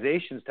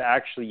organizations to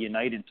actually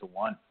unite into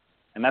one.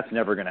 And that's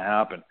never going to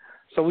happen.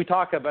 So we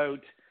talk about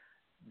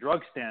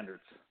drug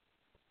standards.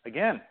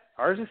 Again,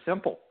 ours is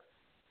simple.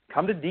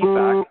 Come to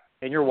DFAC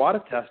and you're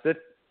WADA tested,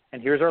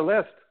 and here's our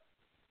list.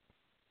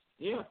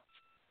 Yeah.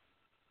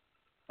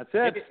 That's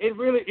it. It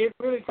really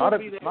could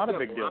be that not simple. A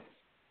big deal.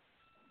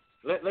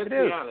 Let's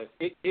be honest.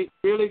 It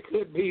really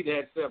could be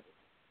that simple.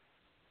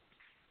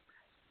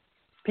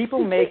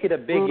 People make it a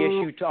big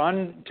issue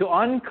to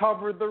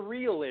uncover the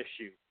real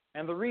issue.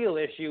 And the real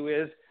issue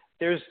is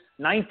there's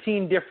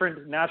 19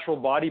 different natural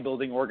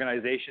bodybuilding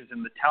organizations,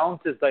 and the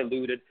talent is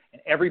diluted,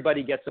 and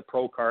everybody gets a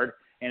pro card,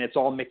 and it's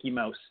all Mickey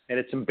Mouse, and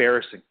it's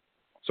embarrassing.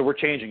 So we're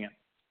changing it.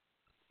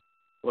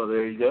 Well,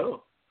 there you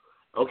go.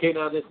 Okay,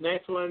 now this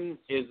next one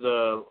is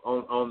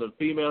on the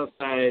female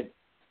side,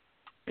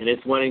 and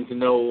it's wanting to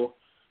know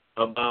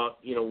about,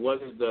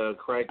 what is the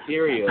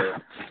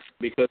criteria,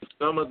 because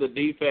some of the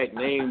DFAC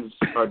names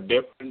are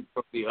different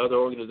from the other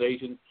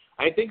organizations.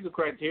 I think the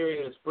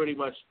criteria is pretty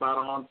much spot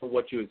on for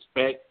what you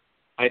expect.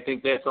 I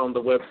think that's on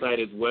the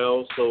website as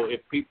well, so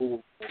if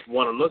people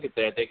want to look at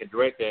that, they can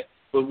direct that.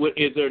 But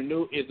is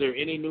there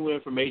any new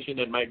information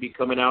that might be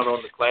coming out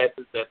on the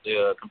classes that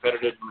the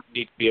competitors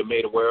need to be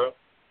made aware of?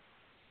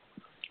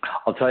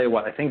 I'll tell you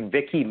what, I think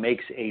Vicky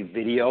makes a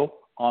video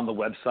on the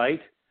website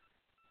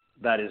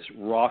that is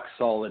rock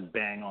solid,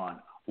 bang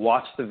on.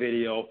 Watch the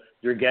video.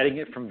 You're getting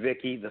it from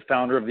Vicky, the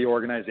founder of the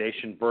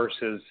organization,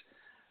 versus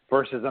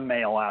a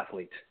male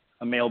athlete,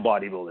 a male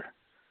bodybuilder.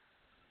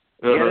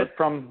 Get it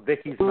from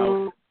Vicky's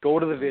mouth. Go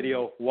to the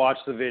video, watch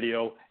the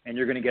video, and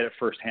you're going to get it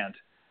firsthand.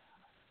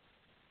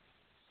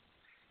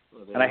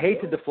 Well, and I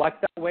hate to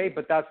deflect that way,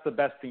 but that's the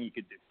best thing you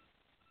could do.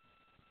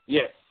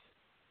 Yes,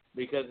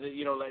 because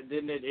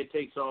then it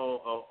takes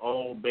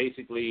all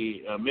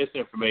basically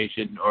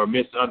misinformation or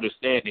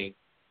misunderstanding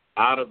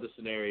out of the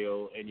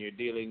scenario, and you're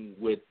dealing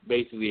with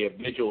basically a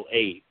visual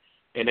aid,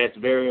 and that's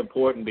very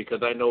important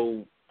because I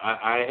know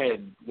I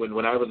had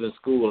when I was in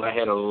school, I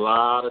had a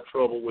lot of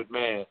trouble with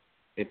math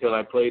until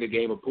I played a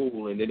game of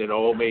pool, and then it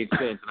all made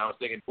sense, and I was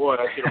thinking, boy,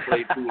 I should have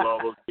played pool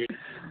all those years.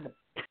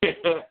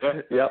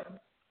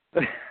 Yep.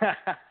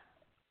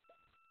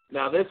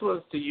 Now, this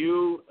was to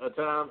you,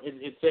 Tom.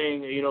 It's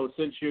saying,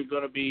 since you're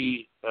going to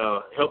be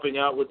helping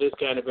out with this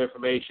kind of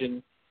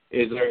information,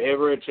 is there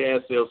ever a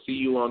chance they'll see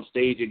you on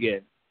stage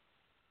again?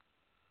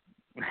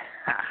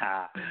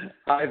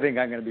 I think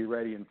I'm going to be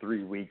ready in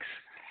 3 weeks.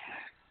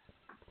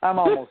 I'm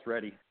almost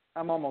ready.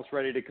 I'm almost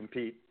ready to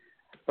compete.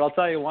 But I'll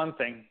tell you one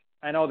thing.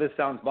 I know this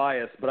sounds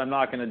biased, but I'm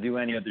not going to do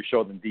any other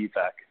show than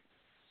DFAC.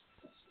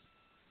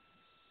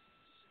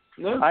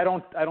 No. I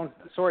don't.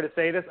 Sorry to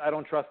say this. I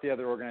don't trust the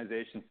other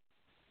organizations.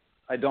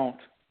 I don't.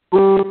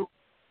 So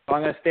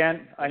I'm going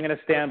to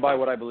stand by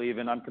what I believe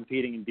in. I'm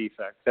competing in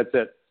DFAC. That's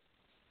it.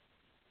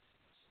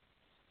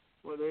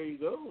 Well, there you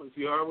go. If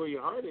you are where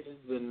your heart is,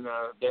 then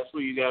that's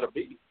where you got to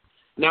be.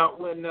 Now,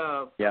 when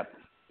I'm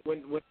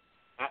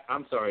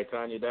sorry,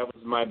 Tanya, that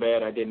was my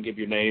bad. I didn't give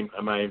your name.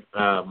 My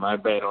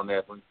bad on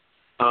that one.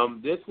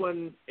 This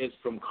one is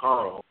from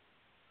Carl,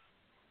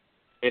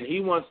 and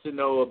he wants to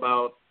know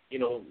about,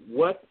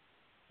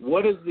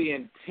 what is the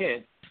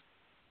intent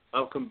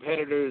of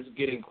competitors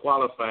getting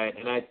qualified?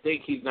 And I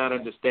think he's not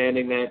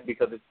understanding that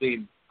because it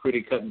seems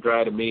pretty cut and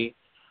dry to me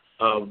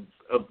of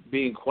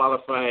being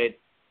qualified.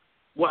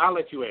 Well, I'll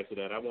let you answer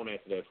that. I won't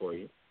answer that for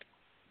you.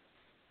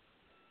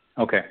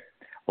 Okay.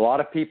 A lot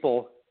of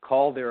people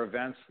call their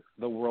events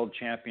the World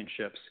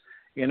Championships.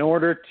 In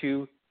order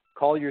to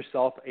call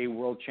yourself a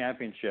World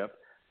Championship,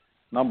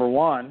 number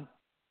one,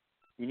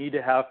 you need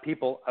to have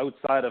people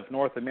outside of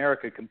North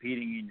America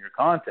competing in your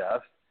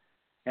contest.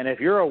 And if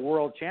you're a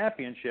World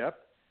Championship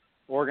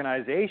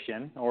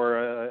organization or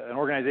an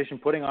organization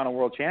putting on a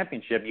World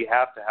Championship, you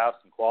have to have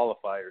some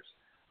qualifiers.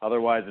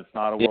 Otherwise, it's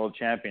not a World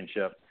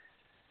Championship.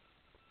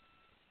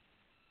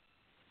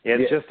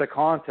 It's just a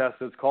contest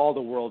that's called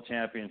a World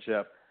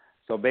Championship.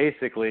 So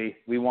basically,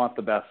 we want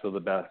the best of the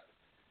best.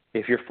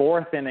 If you're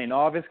fourth in a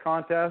novice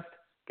contest,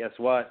 guess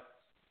what?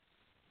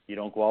 You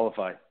don't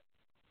qualify.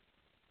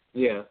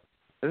 Yeah.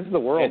 This is the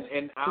world.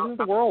 And this is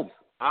the world.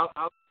 I'll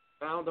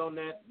expound on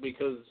that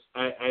because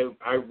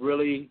I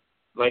really,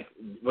 like,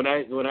 when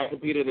I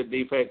competed at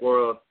DFAC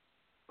World,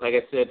 like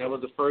I said, that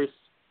was the first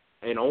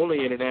and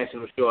only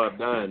international show I've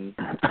done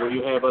where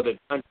you have other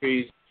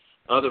countries,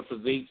 other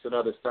physiques, and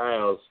other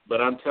styles.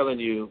 But I'm telling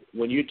you,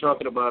 when you're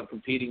talking about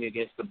competing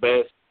against the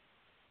best,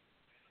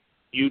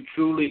 you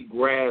truly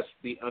grasp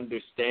the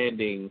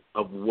understanding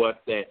of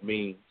what that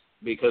means.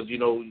 Because,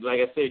 like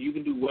I said, you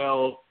can do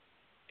well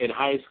in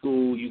high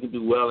school, you can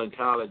do well in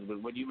college,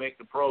 but when you make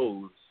the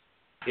pros,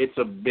 it's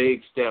a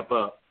big step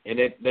up. And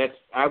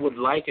I would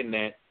liken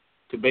that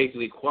to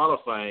basically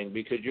qualifying,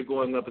 because you're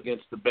going up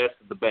against the best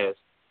of the best.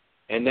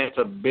 And that's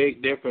a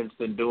big difference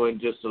than doing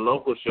just a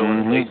local show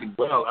and placing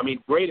well. I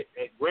mean, granted,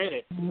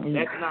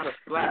 that's not a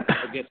slap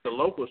against the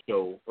local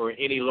show or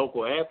any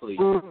local athlete.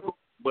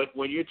 But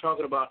when you're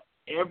talking about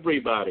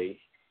everybody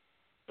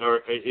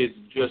is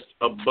just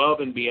above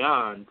and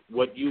beyond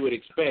what you would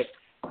expect,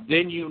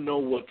 then you know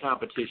what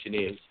competition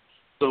is.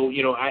 So,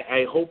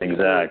 I hope you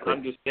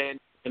understand.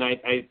 And I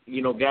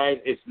guys,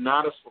 it's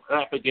not a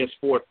slap against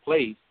fourth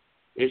place.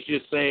 It's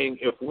just saying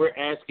if we're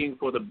asking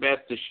for the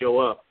best to show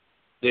up,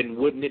 then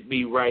wouldn't it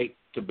be right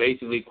to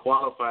basically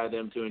qualify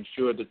them to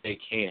ensure that they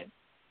can?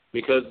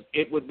 Because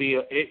it would be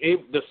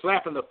the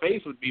slap in the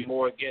face would be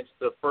more against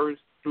the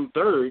first through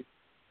third,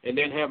 and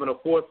then having a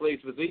fourth place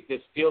physique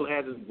that still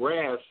hasn't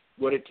grasped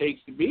what it takes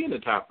to be in the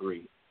top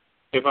three,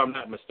 if I'm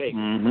not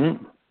mistaken.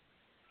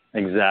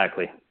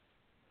 Exactly.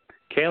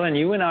 Kaylin,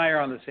 you and I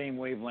are on the same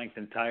wavelength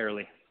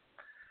entirely.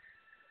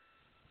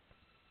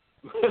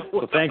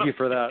 So thank you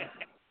for that.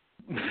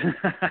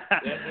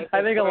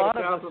 I think a lot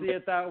of us see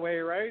it that way,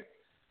 right?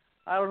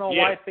 I don't know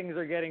why things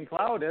are getting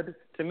clouded.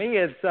 To me,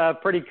 it's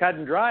pretty cut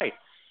and dry.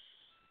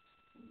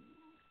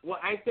 Well,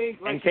 I think,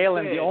 like and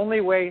Kaylin, the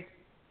only way.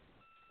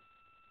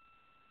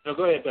 No,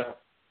 go ahead, Tom.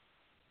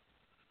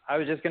 I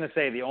was just going to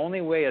say the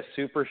only way a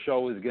super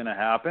show is going to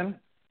happen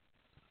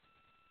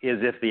is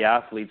if the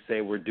athletes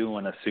say we're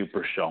doing a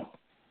super show.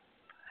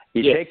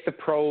 You take the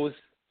pros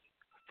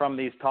from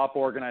these top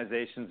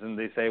organizations and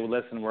they say, well,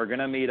 listen, we're going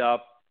to meet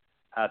up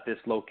at this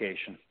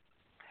location.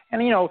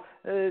 And,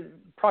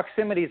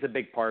 proximity is a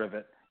big part of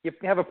it. You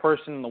have a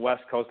person in the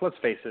West Coast, let's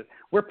face it,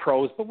 we're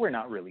pros, but we're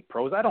not really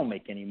pros. I don't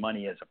make any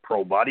money as a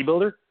pro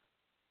bodybuilder.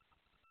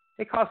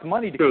 It costs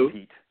money to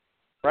compete,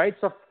 right?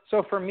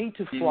 So for me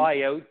to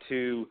fly out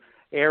to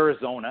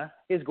Arizona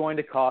is going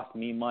to cost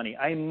me money.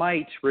 I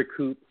might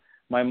recoup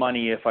my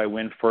money if I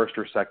win first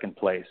or second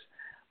place,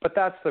 but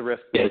that's the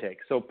risk they take.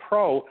 So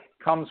pro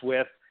comes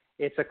with,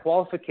 it's a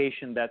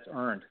qualification that's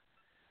earned.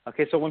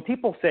 Okay, so when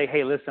people say,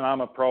 hey, listen, I'm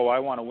a pro, I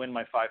want to win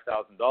my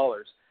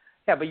 $5,000.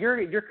 Yeah, but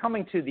you're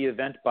coming to the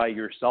event by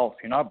yourself.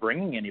 You're not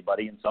bringing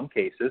anybody in some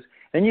cases.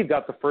 Then you've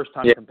got the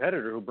first-time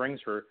competitor who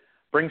brings her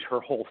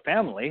whole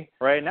family.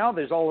 Right now,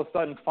 there's all of a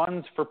sudden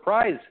funds for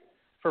prizes,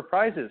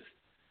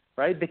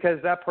 right? Because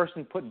that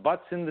person put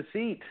butts in the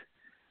seat,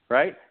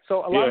 right?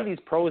 So a lot of these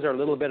pros are a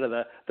little bit of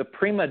the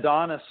prima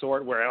donna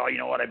sort where, oh, you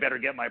know what, I better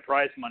get my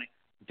prize money.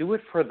 Do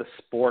it for the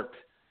sport.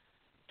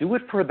 Do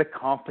it for the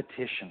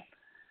competition.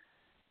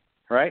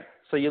 Right?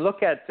 So you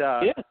look at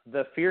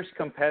the fierce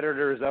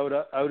competitors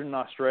out in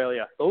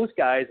Australia. Those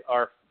guys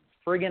are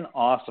friggin'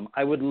 awesome.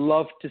 I would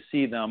love to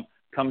see them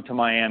come to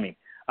Miami.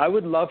 I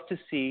would love to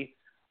see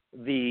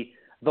the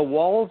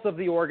walls of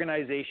the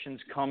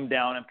organizations come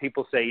down and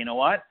people say, you know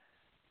what?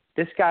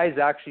 This guy's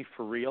actually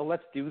for real.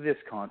 Let's do this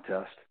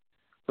contest.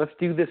 Let's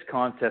do this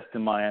contest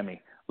in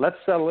Miami. Let's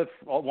settle it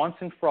once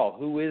and for all.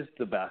 Who is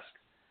the best?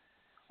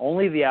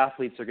 Only the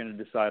athletes are going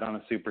to decide on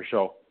a super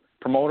show.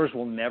 Promoters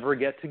will never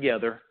get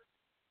together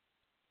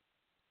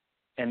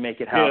and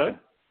make it happen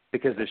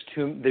because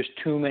there's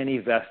too many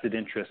vested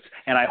interests.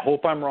 And I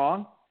hope I'm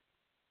wrong,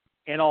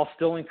 and I'll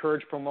still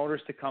encourage promoters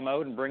to come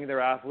out and bring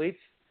their athletes.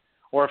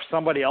 Or if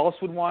somebody else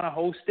would want to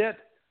host it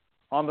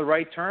on the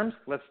right terms,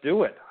 let's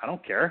do it. I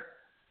don't care.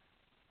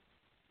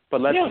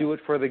 But let's do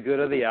it for the good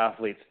of the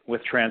athletes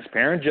with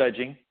transparent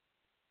judging,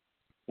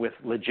 with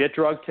legit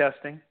drug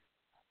testing,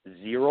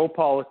 zero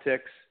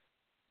politics,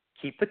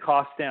 keep the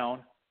cost down,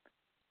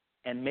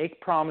 and make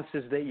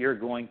promises that you're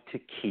going to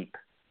keep.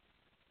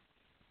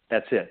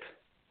 That's it.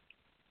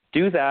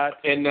 Do that,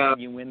 and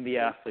you win the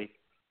athlete.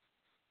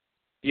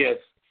 Yes.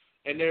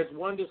 And there's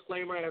one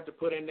disclaimer I have to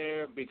put in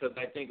there because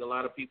I think a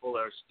lot of people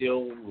are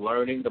still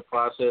learning the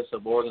process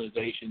of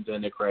organizations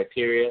and the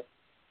criteria.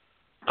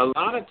 A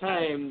lot of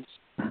times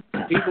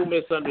people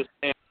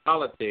misunderstand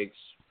politics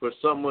for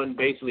someone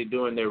basically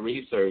doing their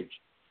research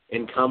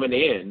and coming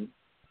in,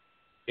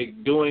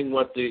 doing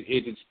what is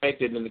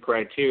expected in the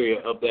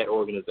criteria of that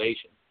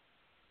organization.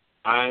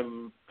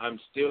 I'm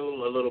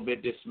still a little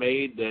bit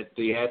dismayed that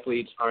the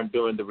athletes aren't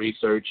doing the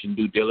research and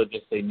due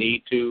diligence they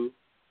need to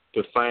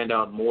find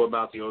out more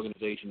about the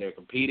organization they're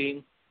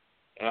competing.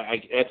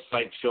 That's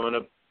like showing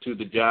up to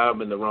the job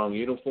in the wrong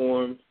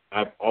uniform.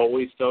 I've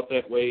always felt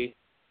that way.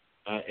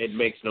 It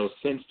makes no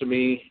sense to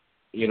me.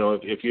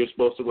 If you're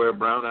supposed to wear a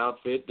brown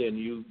outfit, then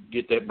you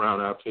get that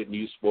brown outfit and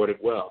you sport it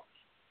well.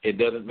 It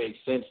doesn't make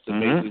sense to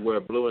basically wear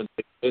blue and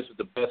say, this is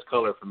the best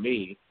color for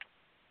me.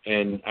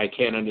 And I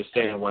can't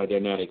understand why they're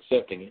not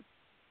accepting it.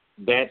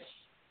 That's,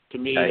 to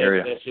me,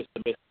 that's just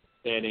a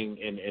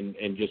misunderstanding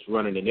and just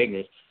running in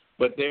ignorance.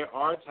 But there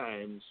are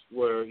times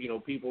where,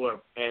 people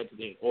are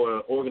asking,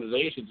 or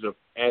organizations are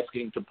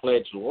asking to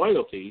pledge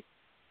loyalty.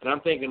 And I'm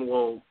thinking,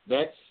 well,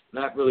 that's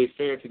not really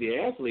fair to the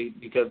athlete,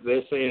 because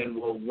they're saying,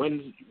 well,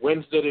 when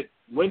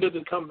does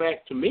it come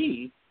back to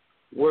me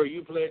where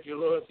you pledge your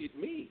loyalty to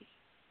me?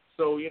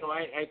 So,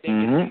 I think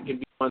it can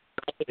be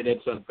one-sided and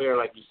it's unfair,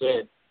 like you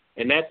said,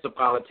 and that's the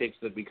politics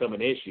that become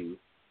an issue.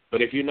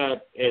 But if you're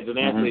not, as an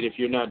athlete, if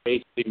you're not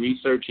basically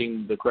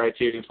researching the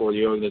criteria for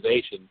the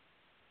organization,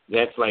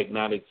 that's like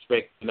not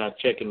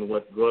checking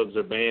what drugs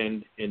are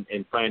banned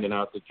and finding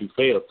out that you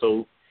failed.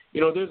 So,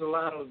 there's a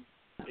lot of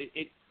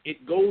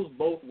it goes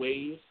both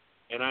ways,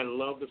 and I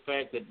love the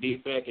fact that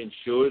DFAC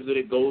ensures that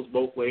it goes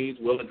both ways.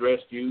 We'll address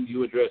you,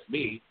 you address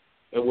me,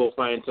 and we'll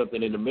find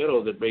something in the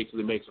middle that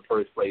basically makes a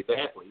first-place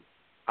athlete.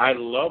 I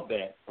love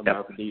that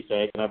about the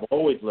DFAC, and I've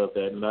always loved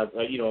that, and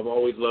I've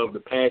always loved the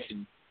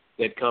passion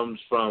that comes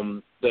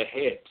from the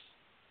heads,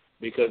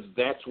 because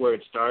that's where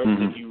it starts.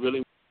 If you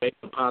really make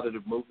a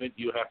positive movement,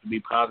 you have to be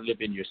positive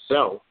in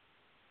yourself,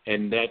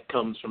 and that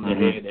comes from the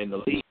head and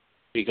the lead,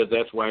 because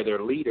that's why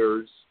they're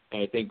leaders.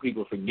 And I think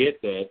people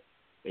forget that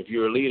if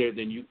you're a leader,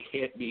 then you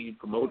can't be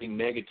promoting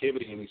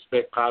negativity and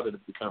expect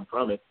positive to come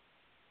from it.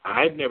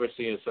 I've never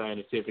seen a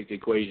scientific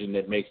equation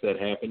that makes that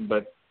happen,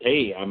 but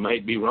hey, I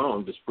might be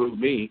wrong. Disprove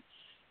me.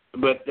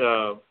 But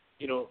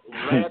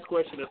last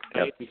question of the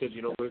night, because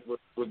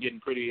we're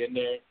getting pretty in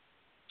there,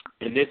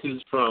 and this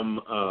is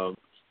from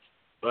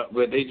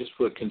where they just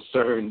put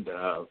concerned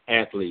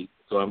athlete.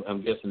 So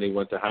I'm guessing they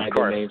want to hide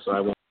their name, so I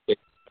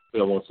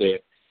won't say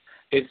it.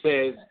 It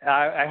says,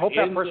 I hope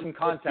that person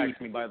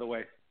contacts me, by the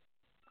way.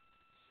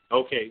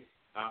 Okay,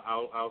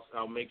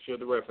 I'll make sure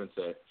to reference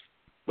that.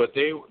 But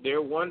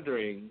they're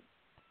wondering,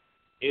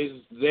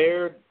 is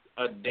there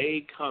a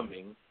day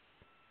coming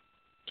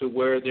to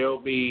where there'll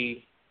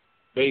be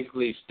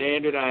basically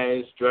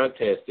standardized drug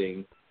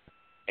testing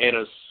and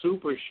a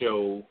super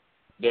show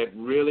that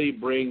really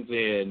brings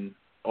in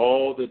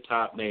all the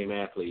top name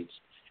athletes?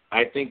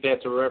 I think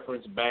that's a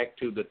reference back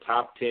to the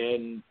top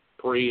 10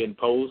 pre and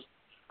post.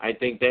 I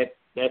think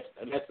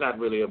that's not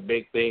really a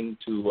big thing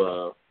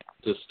to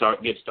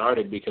get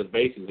started, because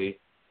basically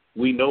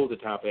we know the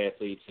top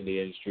athletes in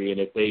the industry, and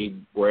if they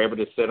were ever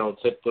to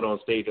put on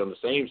stage on the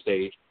same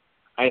stage,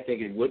 I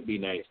think it would be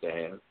nice to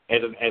have.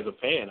 As a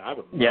fan, I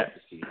would love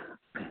to see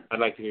it. I'd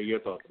like to hear your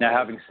thoughts. Now,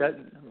 having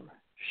said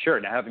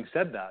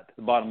that,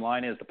 the bottom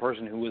line is the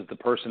person who was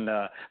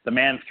the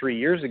man 3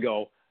 years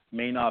ago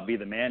may not be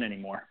the man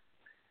anymore.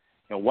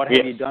 What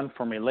have you done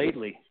for me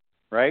lately?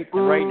 Right?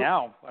 And right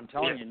now, I'm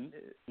telling you,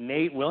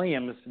 Nate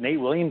Williams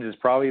is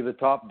probably the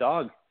top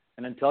dog.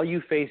 And until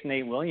you face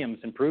Nate Williams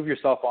and prove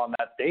yourself on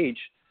that stage,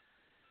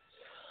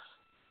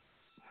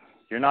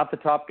 you're not the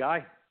top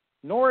guy.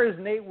 Nor is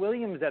Nate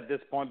Williams at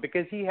this point,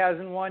 because he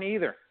hasn't won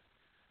either.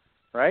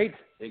 Right?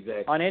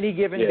 Exactly. On any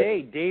given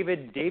day,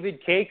 David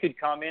Kay could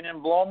come in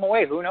and blow him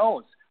away. Who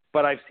knows?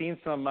 But I've seen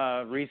some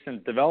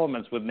recent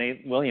developments with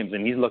Nate Williams,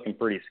 and he's looking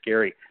pretty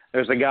scary.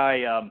 There's a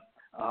guy,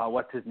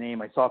 what's his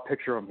name? I saw a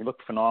picture of him. He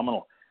looked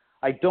phenomenal.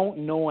 I don't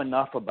know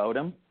enough about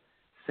him.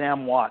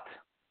 Sam Watt.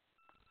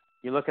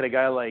 You look at a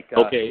guy like,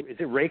 is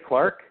it Ray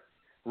Clark?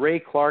 Ray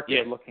Clark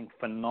is looking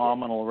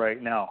phenomenal right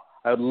now.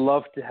 I would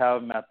love to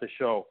have him at the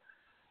show.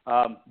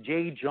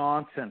 Jay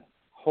Johnson,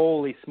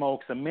 holy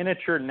smokes, a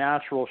miniature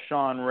natural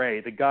Sean Ray.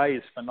 The guy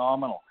is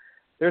phenomenal.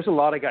 There's a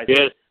lot of guys.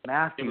 Yes.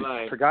 Matthews,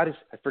 I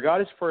forgot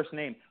his first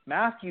name.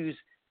 Matthews,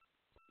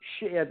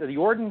 at the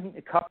Orden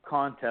Cup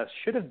contest,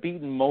 should have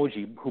beaten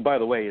Moji, who, by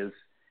the way, is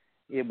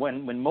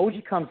when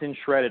Moji comes in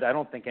shredded, I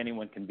don't think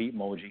anyone can beat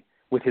Moji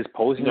with his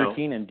posing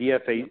routine, and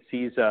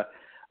DFAC's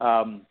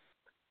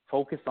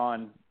focus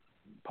on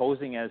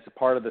posing as a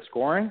part of the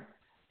scoring.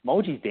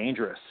 Moji's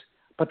dangerous,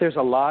 but there's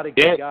a lot of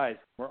good guys.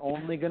 We're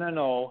only going to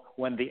know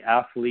when the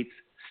athletes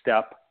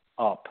step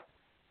up.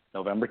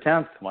 November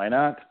 10th, why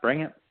not?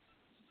 Bring it.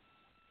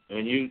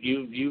 And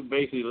you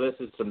basically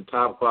listed some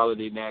top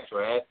quality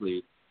natural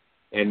athletes,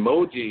 and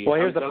Moji. Well,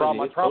 here's the problem.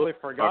 I probably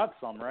forgot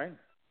some, right?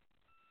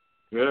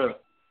 Yeah,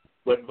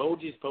 but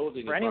Moji's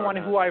posing. For anyone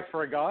who I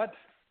forgot,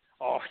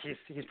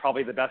 he's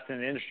probably the best in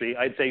the industry.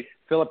 I'd say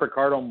Philip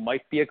Ricardo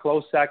might be a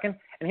close second.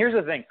 And here's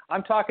the thing.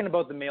 I'm talking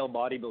about the male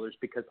bodybuilders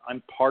because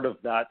I'm part of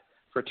that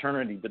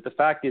fraternity. But the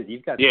fact is,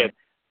 you've got some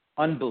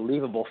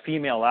unbelievable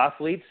female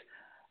athletes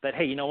that,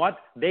 hey, you know what?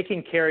 They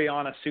can carry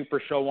on a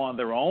super show on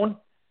their own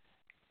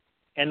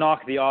and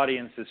knock the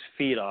audience's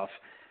feet off,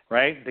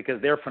 right?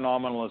 Because they're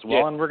phenomenal as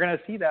well. And we're going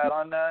to see that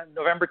on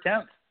November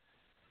 10th.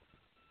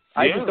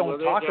 I just don't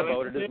talk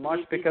about it as much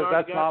because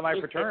that's not my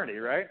fraternity,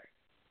 right?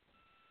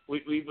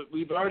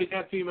 We've already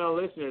got female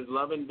listeners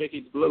loving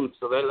Vicky's glutes,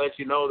 so that lets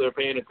you know they're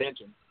paying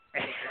attention.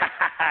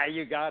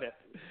 You got it.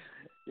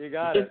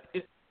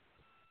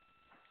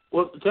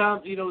 Well,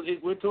 Tom,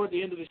 we're toward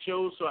the end of the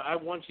show, so I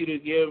want you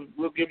to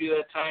we'll give you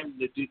that time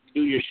to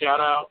do your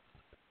shout-out.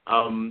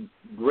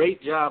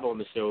 Great job on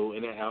the show,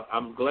 and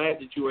I'm glad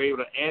that you were able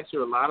to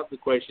answer a lot of the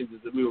questions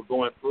as we were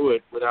going through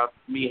it without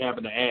me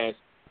having to ask.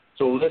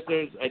 So,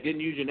 listeners, I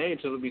didn't use your name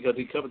simply because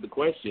he covered the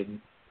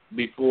question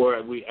before I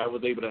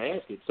was able to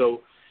ask it.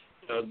 So,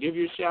 give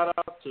your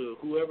shout-out to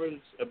whoever's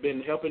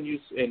been helping you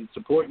and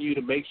supporting you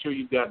to make sure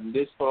you've gotten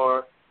this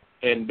far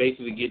and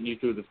basically getting you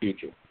through the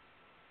future.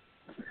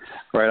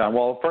 Right on.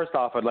 Well, first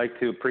off, I'd like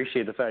to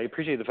appreciate the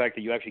fact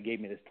that you actually gave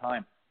me this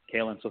time,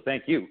 Kaylin. So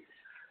thank you.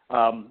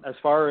 As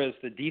far as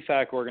the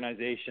DFAC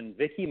organization,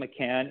 Vicky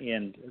McCann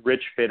and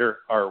Rich Fitter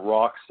are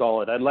rock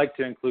solid. I'd like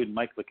to include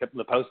Mike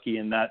Lepowski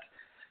in that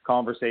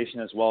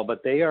conversation as well,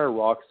 but they are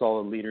rock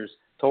solid leaders,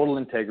 total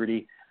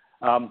integrity.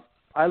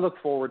 I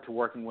look forward to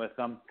working with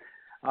them.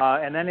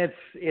 And then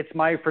it's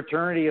my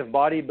fraternity of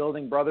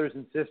bodybuilding brothers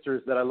and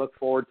sisters that I look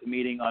forward to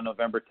meeting on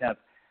November 10th.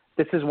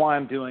 This is why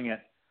I'm doing it.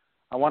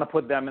 I want to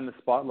put them in the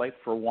spotlight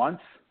for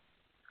once,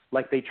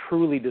 like they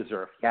truly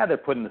deserve. Yeah, they're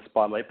put in the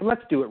spotlight, but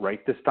let's do it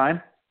right this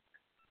time.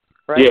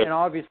 Right? Yeah. And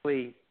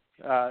obviously,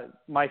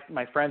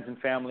 my friends and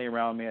family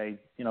around me,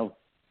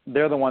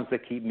 they're the ones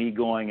that keep me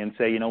going and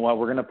say, you know what,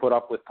 we're going to put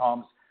up with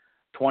Tom's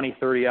 20,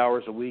 30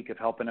 hours a week of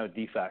helping out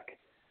DFAC.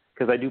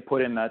 Because I do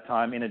put in that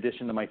time in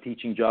addition to my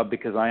teaching job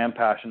because I am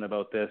passionate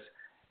about this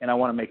and I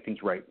want to make things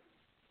right.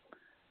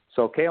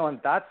 So,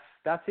 Kaylin, that's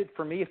it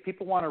for me. If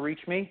people want to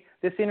reach me,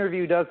 this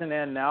interview doesn't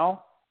end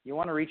now. You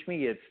want to reach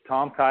me, it's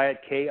Tom Kiat,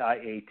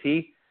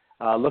 Kiat.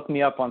 Look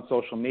me up on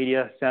social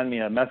media. Send me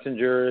a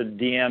messenger,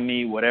 DM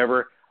me,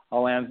 whatever.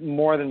 I'll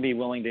more than be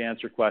willing to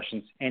answer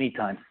questions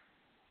anytime.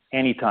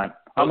 Anytime.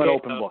 I'm an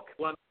open book.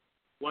 One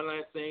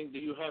last thing. Do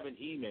you have an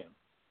email?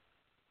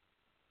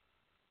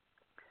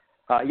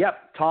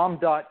 Yep,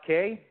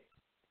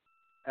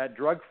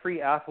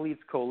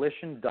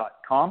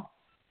 tom.k@drugfreeathletescoalition.com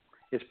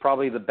is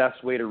probably the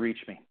best way to reach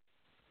me.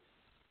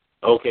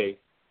 Okay.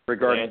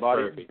 Regarding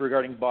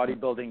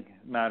bodybuilding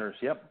matters.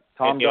 Yep,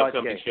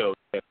 tom.k.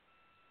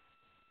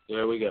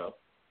 There we go.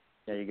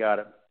 Yeah, you got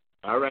it.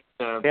 All right.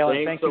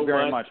 Kaylin, thank you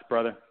very much,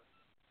 brother.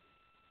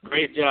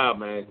 Great job,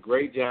 man.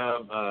 Great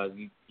job.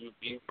 You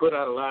put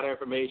out a lot of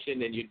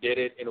information, and you did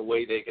it in a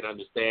way they can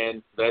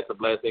understand. That's a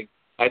blessing.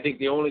 I think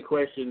the only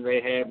question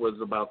they had was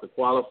about the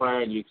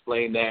qualifier, and you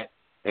explained that.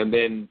 And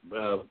then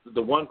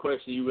the one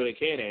question you really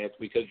can't ask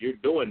because you're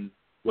doing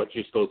what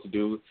you're supposed to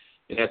do,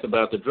 and that's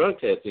about the drug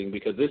testing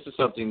because this is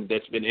something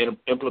that's been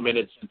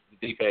implemented since the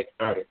DFAC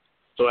started.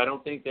 So I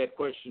don't think that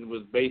question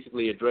was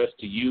basically addressed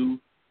to you,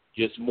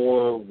 just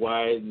more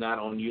why not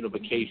on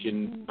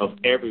unification of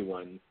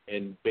everyone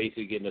and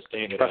basically getting a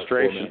standardized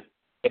format.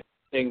 I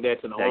think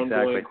that's an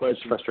ongoing question.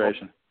 It's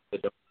frustration.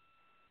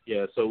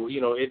 Yeah, so,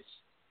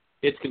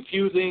 it's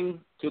confusing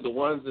to the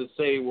ones that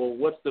say, well,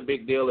 what's the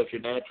big deal if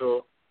you're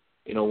natural?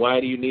 Why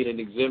do you need an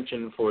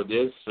exemption for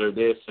this or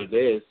this or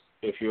this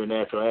if you're a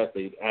natural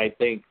athlete? I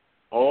think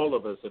all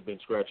of us have been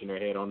scratching our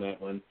head on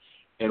that one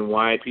and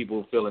why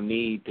people feel a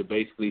need to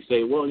basically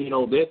say, well,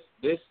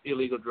 this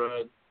illegal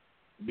drug,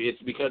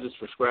 it's because it's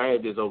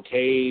prescribed is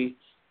okay,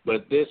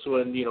 but this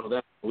one,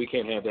 that we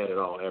can't have that at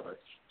all ever.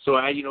 So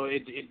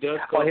it does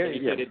cause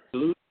it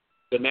dilutes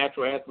the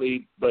natural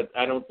athlete, but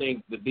I don't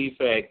think the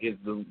DFAC is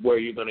where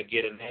you're going to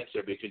get an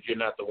answer because you're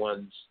not the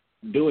ones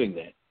doing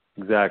that.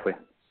 Exactly.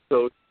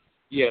 So,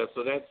 yeah,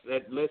 so that's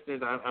that.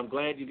 Listeners, I'm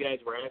glad you guys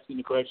were asking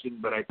the question,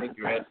 but I think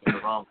you're asking the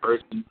wrong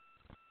person.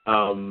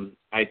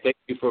 I thank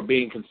you for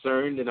being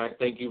concerned, and I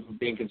thank you for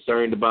being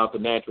concerned about the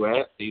natural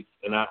athletes,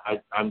 and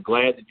I'm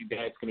glad that you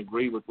guys can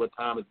agree with what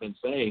Tom has been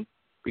saying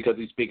because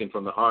he's speaking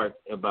from the heart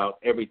about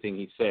everything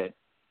he said.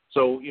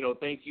 So,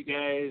 thank you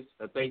guys.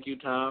 Thank you,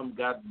 Tom.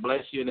 God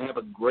bless you, and have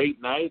a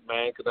great night,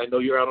 man, because I know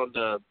you're out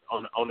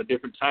on a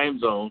different time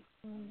zone,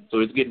 so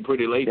it's getting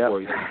pretty late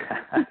for you.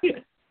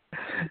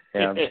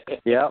 Yeah.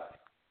 Yep.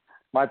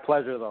 My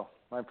pleasure, though.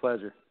 My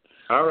pleasure.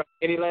 All right.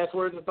 Any last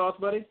words and thoughts,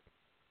 buddy?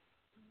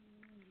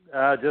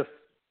 Just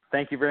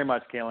thank you very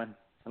much, Kaylin.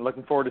 I'm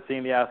looking forward to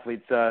seeing the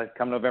athletes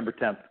come November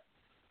 10th.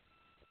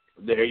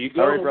 There you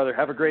go. All right, brother.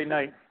 Have a great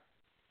night.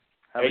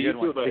 Have a good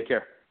one. Buddy. Take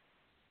care.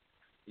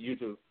 You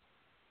too.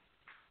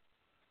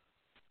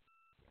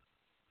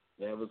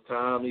 That was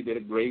Tom. He did a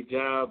great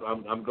job.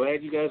 I'm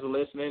glad you guys are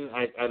listening.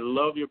 I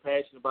love your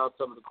passion about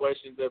some of the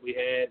questions that we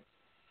had,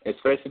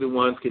 especially the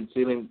ones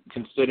considering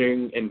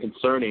and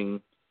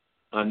concerning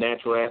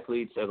natural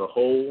athletes as a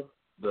whole.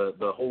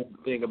 The whole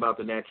thing about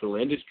the natural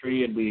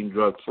industry and being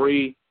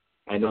drug-free.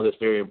 I know that's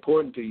very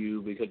important to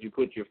you because you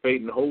put your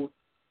faith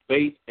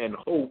and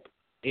hope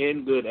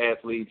in good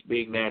athletes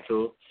being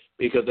natural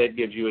because that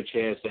gives you a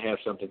chance to have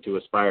something to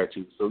aspire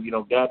to. So,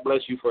 God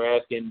bless you for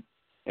asking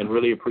and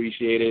really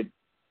appreciate it.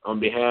 On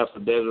behalf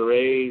of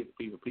Desiree,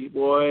 P4P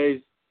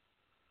Boys,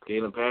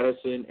 Galen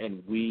Patterson,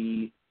 and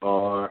we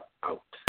are out.